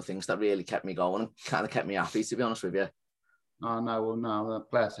was one of the things that really kept me going and kind of kept me happy, to be honest with you. Oh, no, well, no, I'm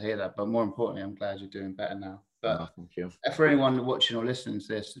glad to hear that. But more importantly, I'm glad you're doing better now. But thank you. For anyone watching or listening to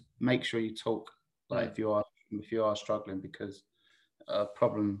this, make sure you talk, if you are struggling, because a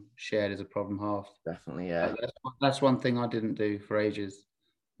problem shared is a problem halved. Definitely, yeah. That's one thing I didn't do for ages.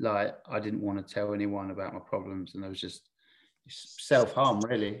 Like, I didn't want to tell anyone about my problems, and it was just self-harm,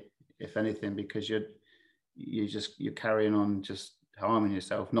 really, if anything, because you're carrying on just harming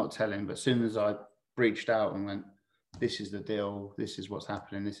yourself, not telling. But as soon as I reached out and went, this is the deal, this is what's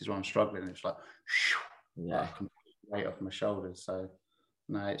happening, this is why I'm struggling, it's like, weight off my shoulders. So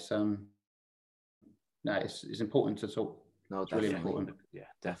it's important to talk. No, it's really important. Yeah,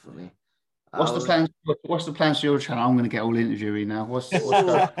 definitely. What's the plans for your channel? I'm going to get all interviewy now.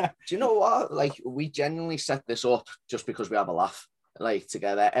 Do you know what? Like, we genuinely set this up just because we have a laugh. like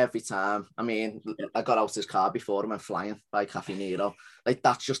together every time. I mean, I got out his car before him and flying by Cafe Nero. Like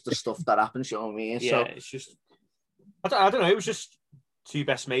that's just the stuff that happens, you know what I mean? Yeah, so it's just I don't know. It was just two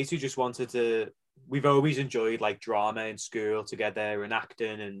best mates who just wanted to. We've always enjoyed like drama in school together and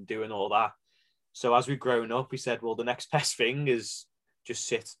acting and doing all that. So as we've grown up, we said, well, the next best thing is just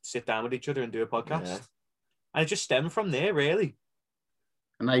sit down with each other and do a podcast. Yeah. And it just stemmed from there, really.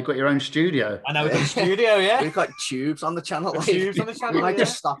 And now you've got your own studio. And now we've got a studio, yeah. We've got tubes on the channel. Tubes on the channel. We might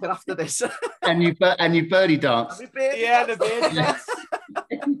just stop it after this. and you birdie dance. The birdie dance.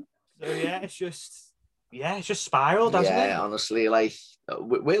 So yeah, it's just spiraled, hasn't it? Yeah, honestly, like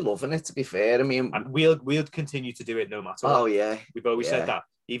we're loving it. To be fair, I mean, and we'll continue to do it no matter what. Oh yeah, we've always said that,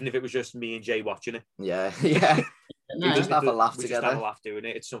 even if it was just me and Jay watching it. Yeah. We just have a laugh together. Just have a laugh doing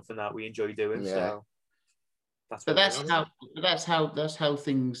it. It's something that we enjoy doing. Yeah. So that's how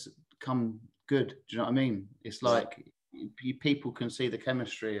things come good. Do you know what I mean? It's like people can see the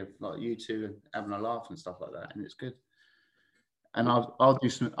chemistry of like you two having a laugh and stuff like that, and it's good. And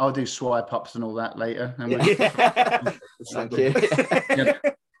I'll do swipe ups and all that later. Thank you.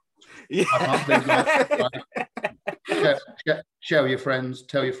 Show your friends,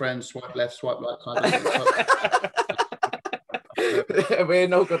 tell your friends, swipe left, swipe right. We're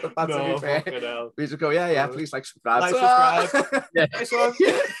no good at that, to be fair. We just go, please subscribe. Yeah. Nice one.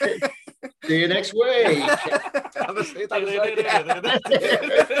 See you next week. Honestly,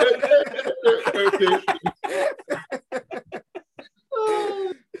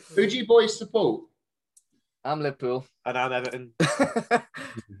 who do you boys support? I'm Liverpool. And I'm Everton.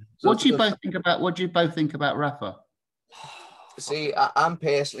 What do you both think about Rafa? See, I'm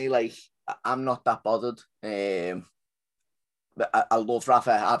personally like, I'm not that bothered. But I love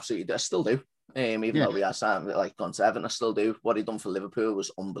Rafa, absolutely. I still do. Even though we are like gone to Everton, I still do. What he done for Liverpool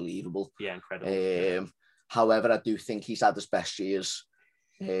was unbelievable. Yeah, incredible. However, I do think he's had his best years.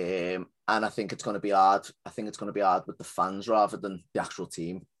 And I think it's going to be hard. I think it's going to be hard with the fans rather than the actual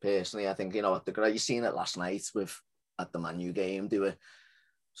team. Personally, I think, you seen it last night at the Man U game. They were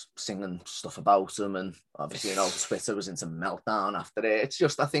singing stuff about him, and obviously, Twitter was into meltdown after it. It's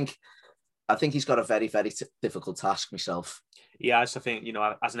just, I think he's got a very, very difficult task myself. Yeah, I think,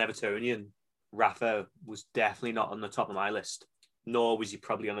 as an Evertonian, Rafa was definitely not on the top of my list, nor was he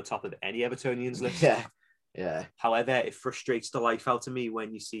probably on the top of any Evertonian's list. Yeah. However, it frustrates the life out of me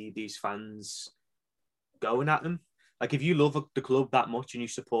when you see these fans going at them. Like, if you love the club that much and you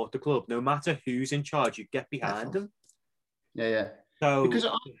support the club, no matter who's in charge, you get behind them. Yeah. So, because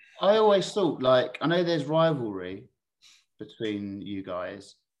I always thought, like, I know there's rivalry between you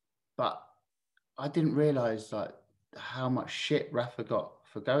guys, but I didn't realise like how much shit Rafa got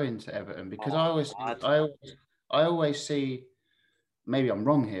for going to Everton, because I always see, maybe I'm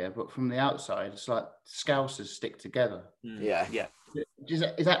wrong here, but from the outside, it's like Scousers stick together. Yeah. Is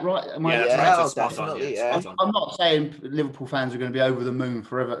that right? Definitely. Yeah. I'm not saying Liverpool fans are going to be over the moon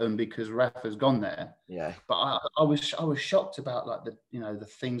for Everton because Rafa's gone there. Yeah. But I was shocked about like the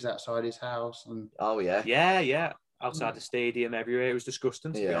things outside his house and. Oh yeah. Yeah. Outside the stadium, everywhere, it was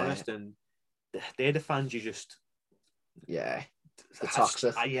disgusting, to be honest. And they're the fans you just. Yeah. The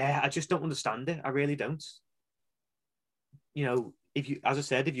toxic. I just don't understand it. I really don't. If you, as I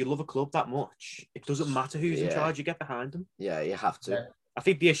said, if you love a club that much, it doesn't matter who's in charge, you get behind them. Yeah, you have to. Yeah. I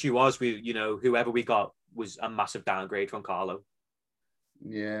think the issue was whoever we got was a massive downgrade from Carlo.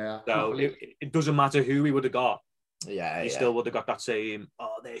 Yeah. So it doesn't matter who we would have got. Yeah. You still would have got that same,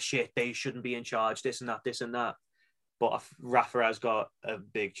 they're shit, they shouldn't be in charge, this and that. But Rafa has got a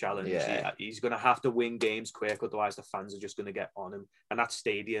big challenge. Yeah. He's going to have to win games quick, otherwise the fans are just going to get on him. And that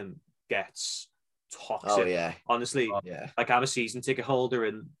stadium gets toxic. Oh, yeah. Honestly, like I'm a season ticket holder,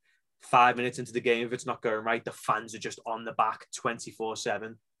 and 5 minutes into the game, if it's not going right, the fans are just on the back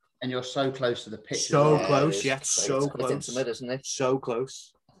 24/7. And you're so close to the pitch. So close. It's intimate, isn't it? So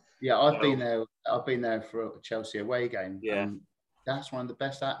close. Yeah, I've been there for a Chelsea away game. Yeah. That's one of the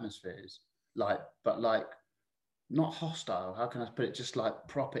best atmospheres. But not hostile. How can I put it? Just like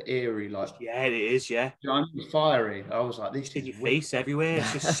proper eerie. Like it is. Yeah. Fiery. I was like, this in your face everywhere.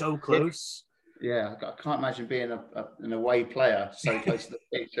 It's just so close. Yeah, I can't imagine being an away player so close to the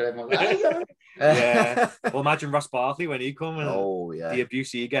pitch. Everyone's like, yeah. Well, imagine Ross Barkley when he come and the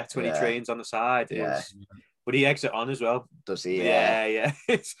abuse he gets when he trains on the side. But he exit on as well. Does he? Yeah.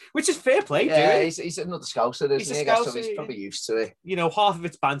 Which is fair play, dude. He's another Scouser, isn't he? I guess so he's probably used to it. Half of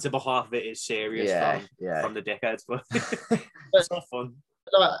it's banter, but half of it is serious from the dickheads. But it's not fun.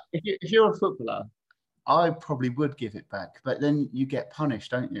 Like, if you're a footballer, I probably would give it back, but then you get punished,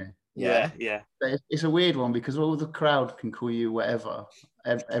 don't you? Yeah. It's a weird one because all the crowd can call you whatever,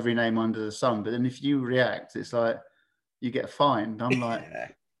 every name under the sun. But then if you react, it's like, you get fined. I'm like, Yeah.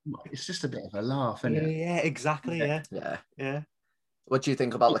 it's just a bit of a laugh, isn't it? Yeah, exactly. Yeah. Yeah. What do you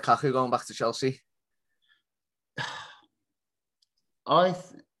think about Lukaku going back to Chelsea?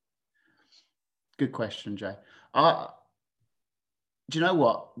 Good question, Jay. Do you know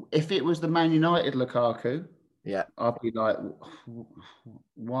what? If it was the Man United Lukaku, yeah, I'd be like,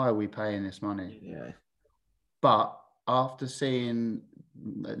 why are we paying this money? Yeah. But after seeing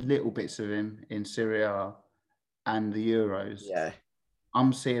little bits of him in Serie A and the Euros,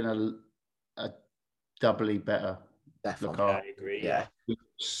 I'm seeing a doubly better Definitely. Lukaku. I agree. Yeah.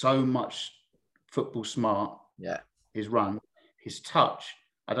 So much football smart. Yeah. His run, his touch,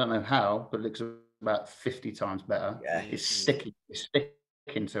 I don't know how, but looks about 50 times better. Yeah. It's sticking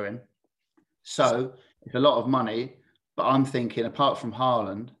to him. So it's a lot of money, but I'm thinking, apart from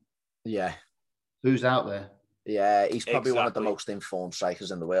Haaland, who's out there? Yeah, he's probably one of the most informed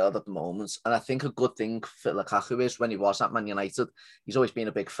strikers in the world at the moment. And I think a good thing for Lukaku is when he was at Man United, he's always been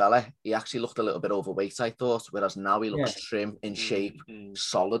a big fella. He actually looked a little bit overweight, I thought, whereas now he looks trim, in shape,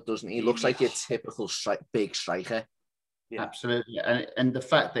 solid, doesn't he? He looks like your typical big striker. Yeah. Absolutely. And the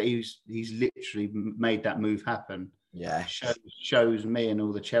fact that he's literally made that move happen shows me and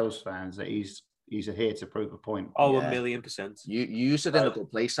all the Chelsea fans that he's here to prove a point. Oh, 1,000,000%. You use it in a good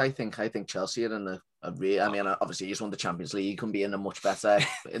place, I think. I think Chelsea are in a real... I mean, obviously, he's won the Champions League. He can be in a much better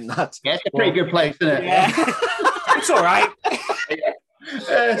in that. Yeah, it's a pretty good place, isn't it? Yeah. It's all right.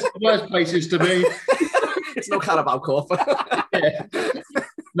 It's the worst places to be. It's no Carabao Cup.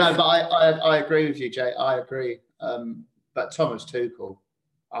 No, but I agree with you, Jay. I agree. But Thomas Tuchel,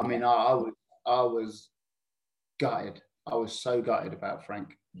 I mean, I was gutted. I was so gutted about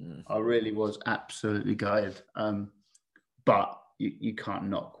Frank. I really was absolutely gutted. But you can't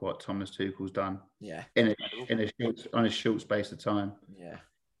knock what Thomas Tuchel's done. Yeah. On a short space of time. Yeah.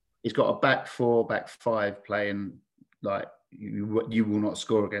 He's got a back four, back five playing like you will not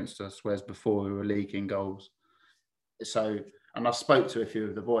score against us, whereas before we were leaking goals. So, and I spoke to a few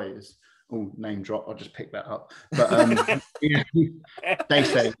of the boys. Oh, name drop. I'll just pick that up. But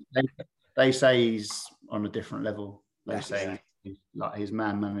they say he's on a different level. They say like his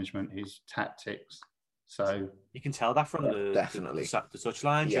man management, his tactics. So you can tell that from the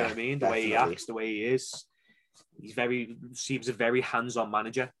touchline. Do you know what I mean? The way he acts, the way he is. Seems a very hands-on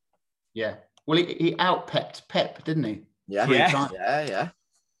manager. Yeah. Well, he out-pepped Pep, didn't he? Yeah. Yeah.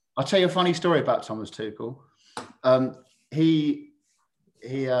 I'll tell you a funny story about Thomas Tuchel. He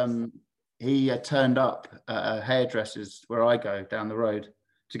turned up at a hairdresser's where I go down the road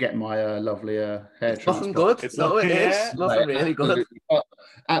to get my lovely hair transplant. Good. It's nothing really good.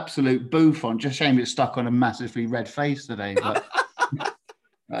 Absolute bouffon. Just shame it's stuck on a massively red face today. But,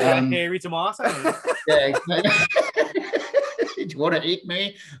 hairy tomato. Yeah. Do you want to eat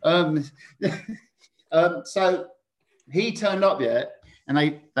me? So he turned up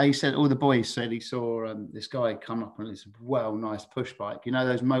and they said, all the boys said he saw this guy come up on this nice push bike. You know,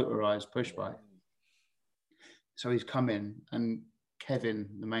 those motorized push bike. So he's come in and Kevin,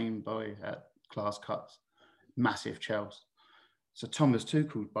 the main boy at Class Cuts, massive Chelsea. So Thomas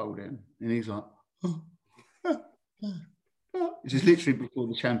Tuchel bowled in and he's like, This is literally before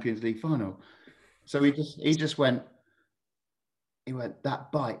the Champions League final. So he just went,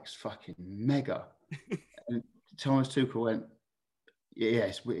 that bike's fucking mega. And Thomas Tuchel went, yeah,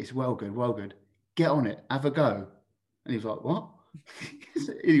 it's well good. Get on it, have a go. And he was like, what?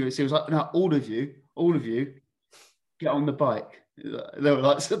 Anyway, so he was like, no, all of you, get on the bike. They were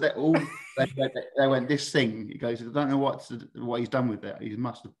like, so they went, this thing. He goes, I don't know what he's done with it. He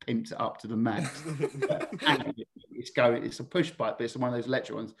must have pimped it up to the max. It's a push bike, but it's one of those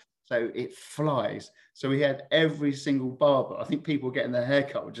electric ones. So it flies. So we had every single barber. I think people getting their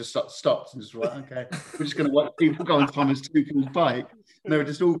haircut would just stopped and just like, okay, we're just going to watch people go on Thomas Tuchel's bike. And they were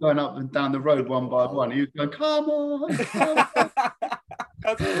just all going up and down the road one by one. He was going, come on.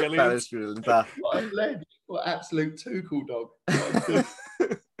 That's brilliant. That is brilliant. What absolute Tuchel dog.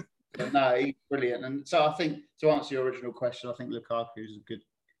 But no, he's brilliant. And so I think, to answer your original question, I think Lukaku is a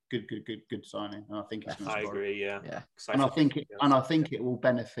good signing. And I think it's I agree, yeah. And I think it will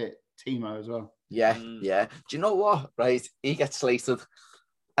benefit Timo as well. Yeah. Do you know what? Right, he gets slated,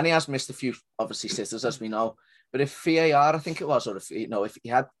 and he has missed a few, obviously, sitters, as we know. But if VAR, I think it was, or if he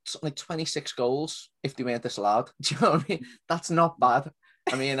had something like 26 goals, if they weren't disallowed, do you know what I mean? That's not bad.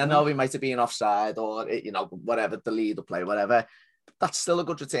 I mean, I know he might have been offside or, whatever, the lead will play, whatever. That's still a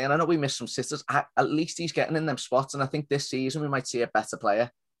good return. I know we missed some sitters. At least he's getting in them spots, and I think this season we might see a better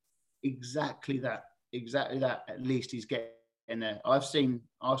player. Exactly that. At least he's getting there. I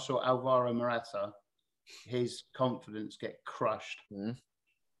saw Alvaro Morata, his confidence get crushed.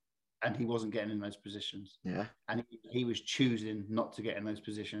 and he wasn't getting in those positions. Yeah. And he was choosing not to get in those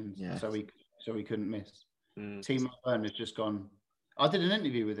positions. Yeah. So he couldn't miss. Mm. Timo Werner's just gone. I did an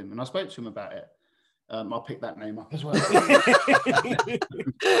interview with him and I spoke to him about it. I'll pick that name up as well.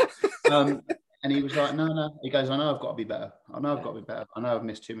 And he was like, no. He goes, I know I've got to be better. I know I've got to be better. I know I've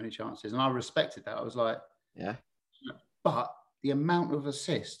missed too many chances. And I respected that. I was like, yeah. But the amount of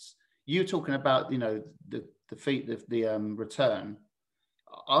assists, you're talking about, the return.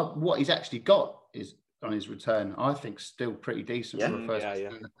 What he's actually got is on his return, I think, still pretty decent for a first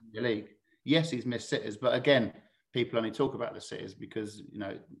in the Premier League. Yes, he's missed sitters, but again, people only talk about the sitters because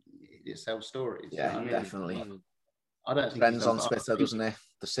it sells stories. Yeah, definitely. I don't think Friends on Twitter, doesn't it?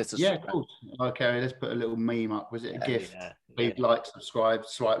 The sitters. Yeah, cool. Okay, let's put a little meme up. Was it a GIF? Please like, subscribe,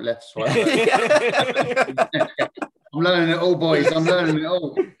 swipe left, swipe right. I'm learning it all, boys. I'm learning it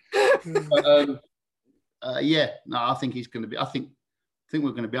all. But, I think he's going to be. I think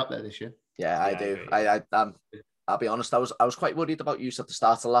we're going to be up there this year. Yeah, I do. I'll be honest. I was quite worried about you at the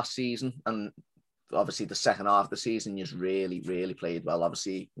start of last season, and obviously the second half of the season, you've really, really played well.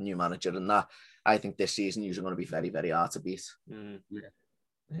 Obviously, new manager and that. I think this season you're going to be very, very hard to beat.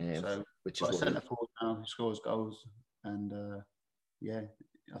 Which is centre forward now who scores goals, and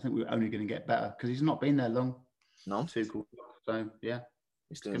I think we're only going to get better because he's not been there long. No, too cool. So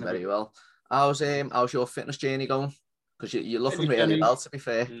he's doing very well. How's your fitness journey going? Because you're looking really well, to be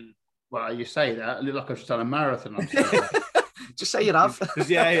fair. Well, you say that. I look like I've just done a marathon. Just say you have.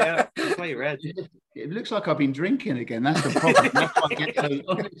 Yeah. That's why you read. It looks like I've been drinking again. That's the problem. That's why I get so,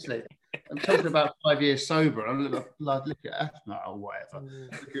 honestly. I'm talking about 5 years sober. I'm look at that or whatever.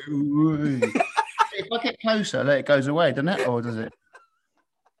 If I get closer, it goes away, doesn't it? Or does it?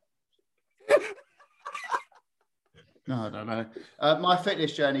 No, I don't know. My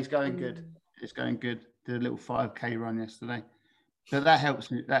fitness journey is going good. It's going good. Did a little 5K run yesterday. But that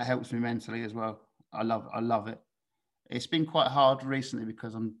helps me. That helps me mentally as well. I love it. It's been quite hard recently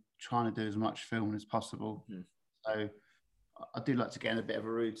because I'm trying to do as much filming as possible. So I do like to get in a bit of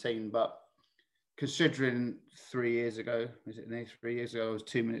a routine. But considering 3 years ago, I was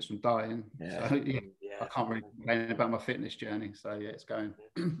 2 minutes from dying. Yeah. So, I can't really complain about my fitness journey. So it's going.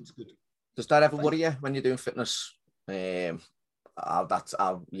 It's good. Does that ever worry you when you're doing fitness? How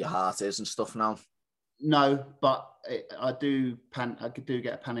your heart is and stuff now? No, but I do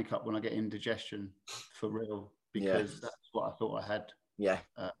get a panic up when I get indigestion for real because that's what I thought I had. Yeah.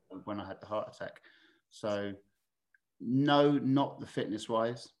 When I had the heart attack. So no, not the fitness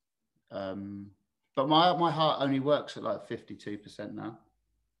wise. But my heart only works at like 52% now.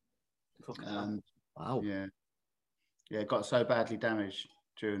 Wow. Yeah. It got so badly damaged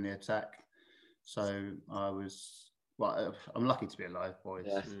during the attack. So I'm lucky to be alive, boys.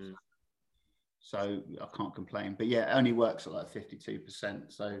 Yeah. So I can't complain. But it only works at like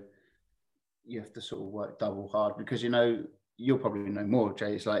 52%. So you have to sort of work double hard because, you'll probably know more,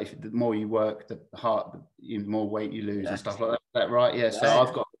 Jay. It's like the more you work, the more weight you lose and stuff like that, right? Yeah. So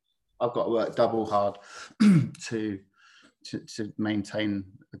I've got to work double hard to maintain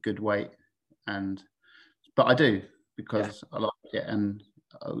a good weight. But I do because I like it and,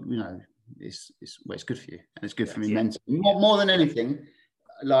 it's good for you and it's good for me mentally. More than anything,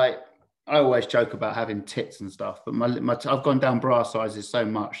 like I always joke about having tits and stuff, but I've gone down bra sizes so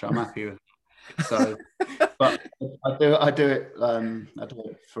much I'm happy with it. So, but I do it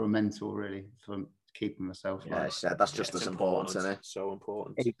for a mental, really, for keeping myself. That's just as important, isn't it? So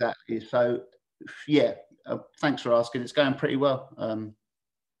important. Exactly. So, thanks for asking. It's going pretty well.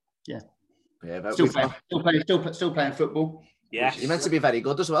 Still playing football. Yeah, you're meant to be very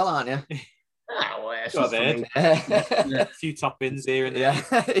good as well, aren't you? A few top ins here and there.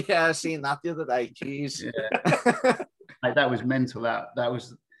 Yeah, I seen that the other day. Jeez. Mate, that was mental. That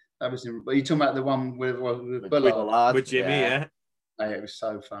was. Are you talking about the one with Bullard? With Jimmy, yeah. Mate, it was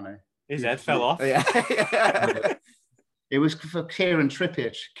so funny. His head fell off. Yeah. It was for Kieran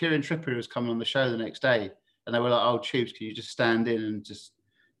Trippier. Kieran Trippier was coming on the show the next day, and they were like, "Oh, Tubes, can you just stand in and just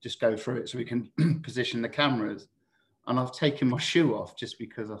go through it so we can position the cameras?" And I've taken my shoe off just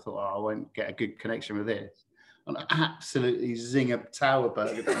because I thought, I won't get a good connection with this. And I absolutely zinger tower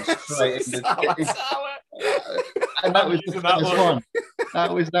burger down straight in the and that was the first one.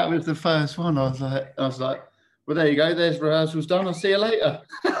 That was the first one. I was like, well, there you go. There's rehearsals done. I'll see you later.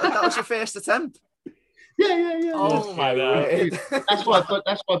 That was your first attempt. Yeah. Oh my God.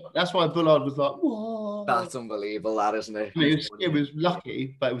 That's why Bullard was like, whoa. That's unbelievable, that, isn't it? I mean, it was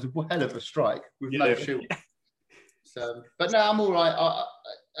lucky, but it was a hell of a strike with no shoe. So, but no, I'm all right.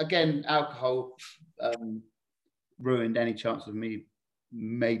 Again, alcohol ruined any chance of me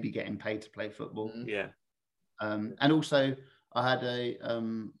maybe getting paid to play football. Yeah. And also, I had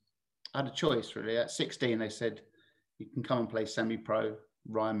I had a choice really. At 16, they said you can come and play semi-pro,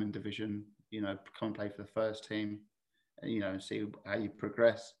 Ryman division. Come and play for the first team. And see how you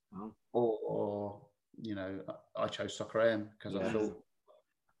progress. Wow. Or I chose Soccer AM because I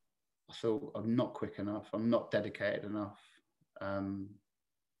thought I'm not quick enough. I'm not dedicated enough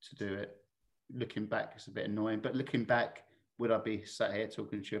to do it. Looking back, it's a bit annoying. But looking back, would I be sat here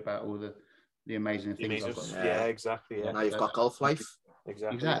talking to you about all the amazing things I've got? Yeah, exactly. Yeah. Now you've got Golf Life.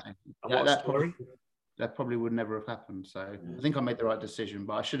 Exactly. And what story? That probably would never have happened. So I think I made the right decision,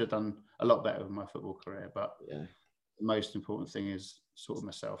 but I should have done a lot better with my football career. But the most important thing is sorting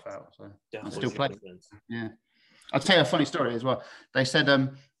myself out. So I still play. Yeah. I'll tell you a funny story as well. They said,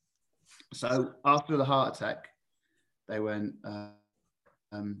 so after the heart attack, they went,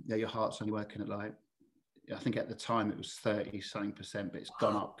 your heart's only working at like, I think at the time it was 30-something%, but it's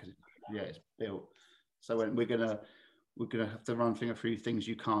gone up because it's built. So we're gonna have to run through things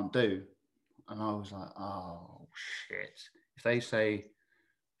you can't do. And I was like, oh shit. If they say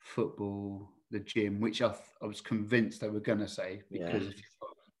football, the gym, which I was convinced they were going to say, because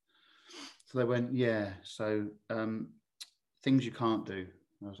so they went, so things you can't do.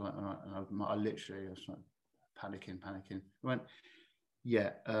 And I was like, all right. And I literally was like panicking. I went,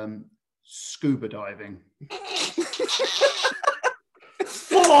 scuba diving.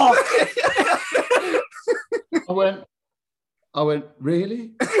 I went,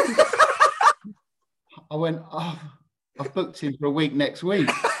 really? I went, I've booked in for a week next week.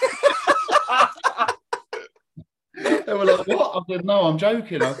 They were like, what? I said, no, I'm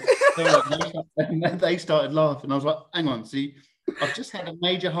joking. They were like, no. And then they started laughing. I was like, hang on, see, I've just had a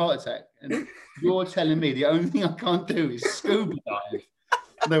major heart attack and you're telling me the only thing I can't do is scuba dive.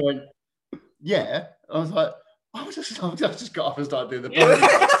 And they went, yeah. I was like, I just got up and started doing the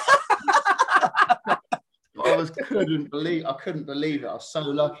podcast. I couldn't believe it. I was so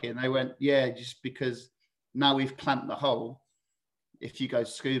lucky. And they went, yeah, just because now we've clamped the hole. If you go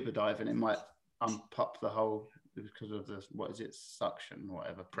scuba diving, it might unpop the hole because of the suction or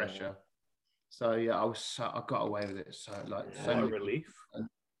whatever, pressure. So I got away with it. So so a relief,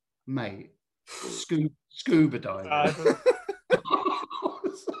 mate. Scuba diving.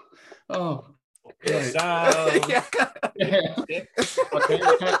 Oh. Yeah. Okay.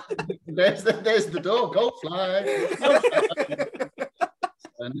 There's the door. Go fly.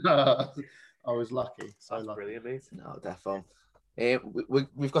 And I was lucky. So that's lucky. Brilliant, mate. No, definitely.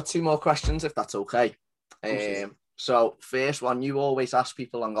 We've got 2 more questions, if that's okay. So first one, you always ask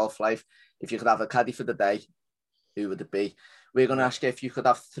people on Golf Life if you could have a caddy for the day, who would it be? We're going to ask you if you could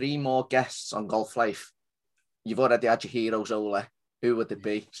have 3 more guests on Golf Life. You've already had your hero, Zola. Who would it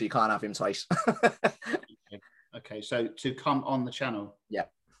be? So you can't have him twice. Okay, so to come on the channel. Yeah.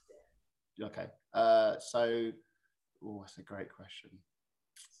 Okay. That's a great question.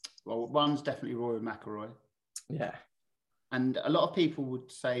 Well, one's definitely Rory McIlroy. Yeah. And a lot of people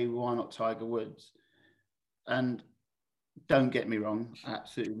would say, why not Tiger Woods? And don't get me wrong, I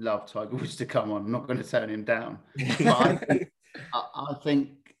absolutely love Tiger Woods to come on. I'm not going to turn him down. But I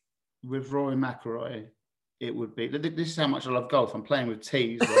think with Rory McIlroy, it would be. This is how much I love golf. I'm playing with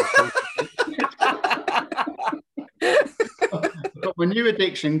tees. I've got my new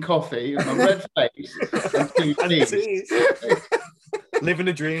addiction, coffee, my red face, and 2 tees. Living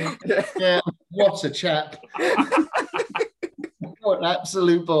a dream. Yeah, what a chap. What an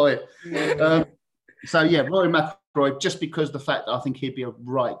absolute boy. Rory McIlroy, just because the fact that I think he'd be a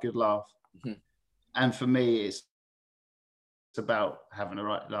right good laugh. Mm-hmm. And for me, it's about having a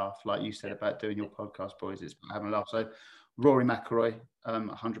right laugh, like you said about doing your podcast, boys. It's about having a laugh. So Rory McIlroy,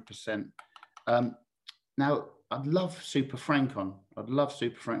 100%. Now, I'd love Super Frank on. I'd love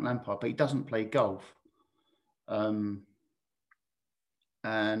Super Frank Lampard, but he doesn't play golf. And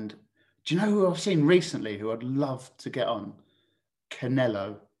do you know who I've seen recently who I'd love to get on?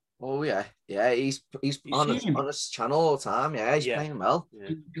 Canelo. Oh yeah, he's on his channel all the time. Yeah, he's playing well.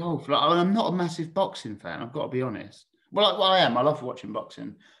 Yeah. Golf. I'm not a massive boxing fan. I've got to be honest. Well, I am. I love watching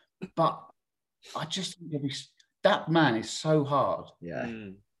boxing, but I just think that man is so hard. Yeah.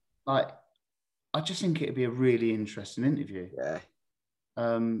 I just think it'd be a really interesting interview. Yeah.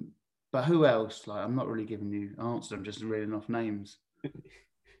 But who else? I'm not really giving you answers. I'm just reading off names.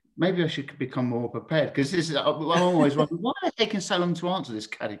 Maybe I should become more prepared because I'm always wondering why are they taking so long to answer this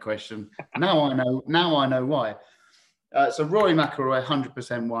caddy question. Now I know why. So Rory McIlroy,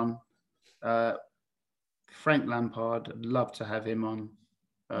 100% one. Frank Lampard, I'd love to have him on.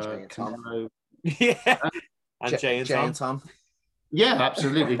 Canelo. Yeah. And Jay and Tom. Yeah,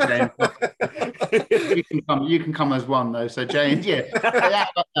 absolutely, Jay. You can come as one though. So Jay, how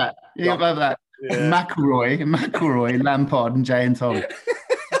about that? Yeah, about that. Yeah. McIlroy, Lampard, and Jay and Tom.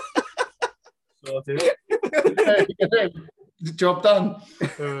 Sorted. Job done.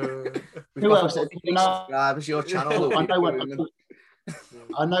 Who else? Subscribers, your channel. I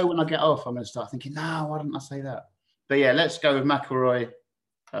know when I get off, I'm going to start thinking, no, why didn't I say that? But yeah, let's go with McElroy,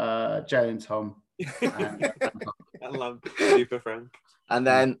 Jay and Tom. And Super friend. And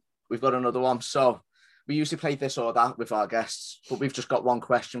then we've got another one. So we usually play this or that with our guests, but we've just got one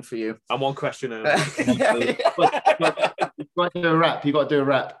question for you. And one question. You've got to do a rap. You've got to do a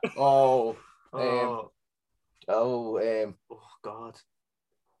rap. Oh, God.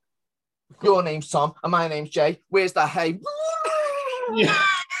 Your name's Tom and my name's Jay. Where's that hay? Yeah.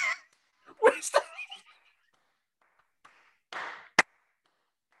 Where's that?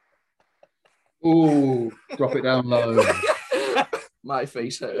 Ooh, drop it down low. My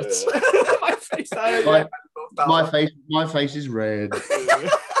face hurts. My face hurts. My face is red.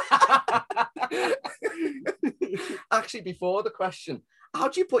 Actually, before the question, how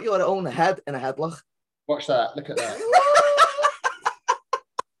do you put your own head in a headlock? Watch that. Look at that.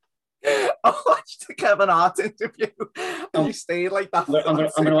 I watched the Kevin Hart interview. And you stayed like that. I'm going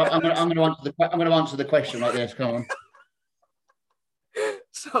to answer the question like this. Come on.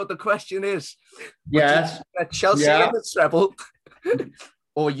 So the question is, yes, Chelsea in the treble,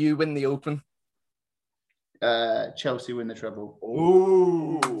 or you win the Open? Chelsea win the treble.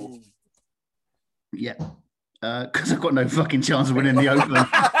 Ooh. Yeah, because I've got no fucking chance of winning the Open.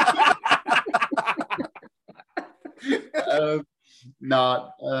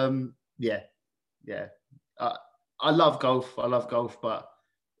 Yeah. I love golf. But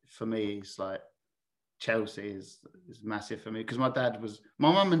for me, it's like Chelsea is massive for me because my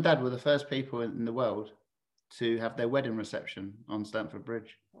mum and dad were the first people in the world to have their wedding reception on Stamford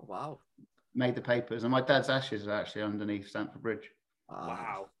Bridge. Oh, wow. Made the papers, and my dad's ashes are actually underneath Stamford Bridge.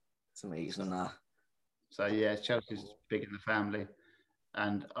 Wow. It's amazing that. So yeah, Chelsea's big in the family,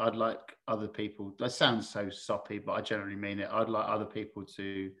 and I'd like other people. That sounds so soppy, but I generally mean it. I'd like other people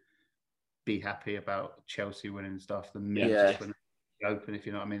to be happy about Chelsea winning stuff than me just winning the Open, if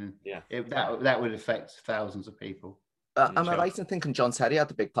you know what I mean. Yeah, that would affect thousands of people. Am I right in thinking John Terry had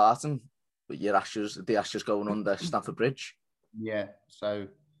a big part in the Ashes going under Stamford Bridge? Yeah. So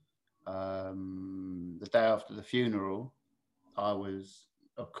the day after the funeral, I was,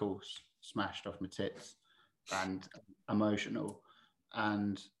 of course, smashed off my tits and emotional,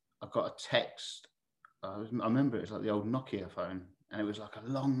 and I got a text. I remember it was like the old Nokia phone, and it was like a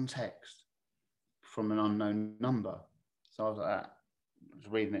long text from an unknown number. So I was like that. I was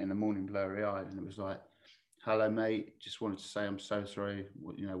reading it in the morning, blurry-eyed, and it was like, "Hello, mate. Just wanted to say I'm so sorry.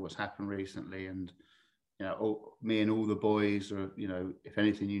 What's happened recently, and me and all the boys, or if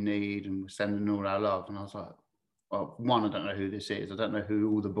anything you need, and we're sending all our love." And I was like, "Well, one, I don't know who this is. I don't know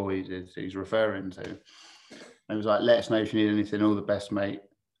who all the boys is he's referring to." And it was like, "Let us know if you need anything. All the best, mate,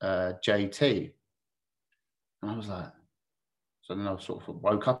 JT." And I was like, so then I sort of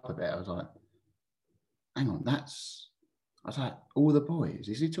woke up a bit. I was like, "Hang on, I was like, all the boys?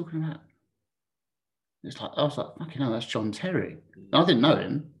 Is he talking about?" I was like, "Fucking hell, that's John Terry." And I didn't know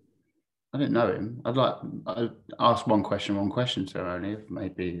him. I asked one question to her only,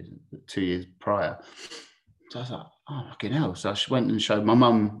 maybe 2 years prior. So I was like, "Oh, fucking hell." So I went and showed my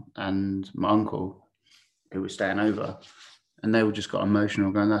mum and my uncle who was staying over, and they all just got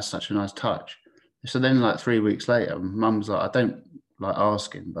emotional, going, "That's such a nice touch." So then, like 3 weeks later, mum's like, "I don't like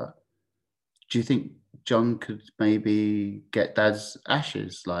asking, but do you think John could maybe get Dad's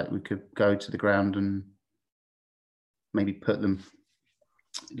ashes? Like, we could go to the ground and maybe put them,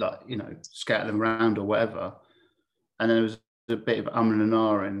 scatter them around or whatever." And then there was a bit of and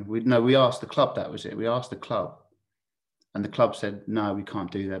ahhing. We asked the club. That was it. We asked the club, and the club said, "No, we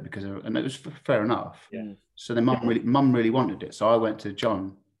can't do that and it was fair enough." Yeah. So then mum really wanted it. So I went to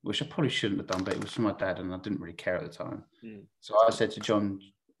John, which I probably shouldn't have done, but it was for my dad, and I didn't really care at the time. Mm. So I said to John,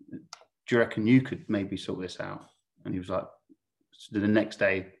 "Do you reckon you could maybe sort this out?" And he was like, so the next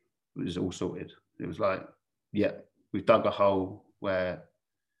day it was all sorted. It was like, "Yeah, we've dug a hole where,"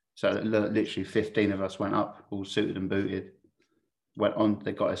 so literally 15 of us went up, all suited and booted, went on,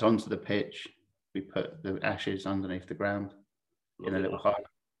 they got us onto the pitch. We put the ashes underneath the ground in a little hole.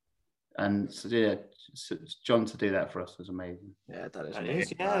 And so, John to do that for us was amazing. Yeah, that is. That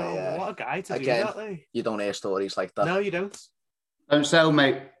is, yeah. What a guy to do that. Like. You don't hear stories like that. No, you don't. Don't sell,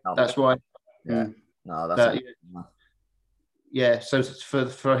 mate. No, that's why. Yeah. No, that's yeah. So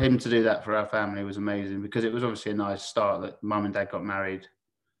for him to do that for our family was amazing, because it was obviously a nice start that mum and dad got married.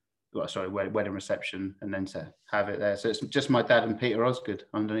 Wedding reception, and then to have it there. So it's just my dad and Peter Osgood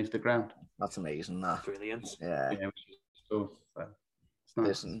underneath the ground. That's amazing. That. Brilliant. Yeah. Cool. Nice.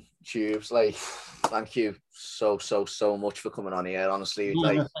 Listen, Tubes, like, thank you so much for coming on here. Honestly,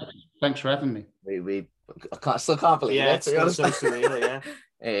 like, thanks for having me. Still can't believe Yeah, it. it's still so surreal.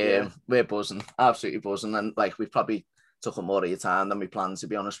 Yeah. We're buzzing, absolutely buzzing, and like we probably took up more of your time than we planned. To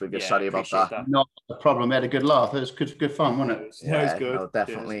be honest with you, sorry about that. Not a problem. We had a good laugh. It was good fun, wasn't it? Yeah, it was good. No,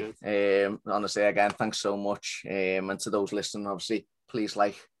 definitely. Honestly, again, thanks so much. And to those listening, obviously, please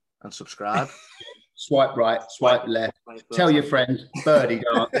like and subscribe. Swipe right, swipe left. Tell your friends, birdie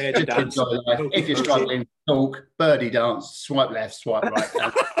dance. If you're struggling, talk, birdie dance, swipe left, swipe right.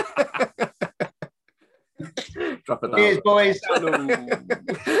 Drop it down. Cheers, boys.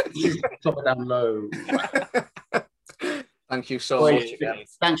 Drop it down low. Thank you so much again.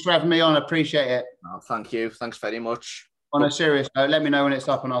 Thanks for having me on. I appreciate it. No, thank you. Thanks very much. On a serious note, let me know when it's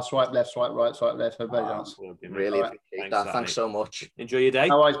up and I'll swipe left, swipe right, swipe left. Birdie dance. Really appreciate that. Thanks so much. Enjoy your day.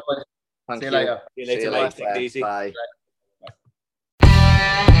 No worries, boys. Thank See you you later. See you later, mate. Take it easy. Bye.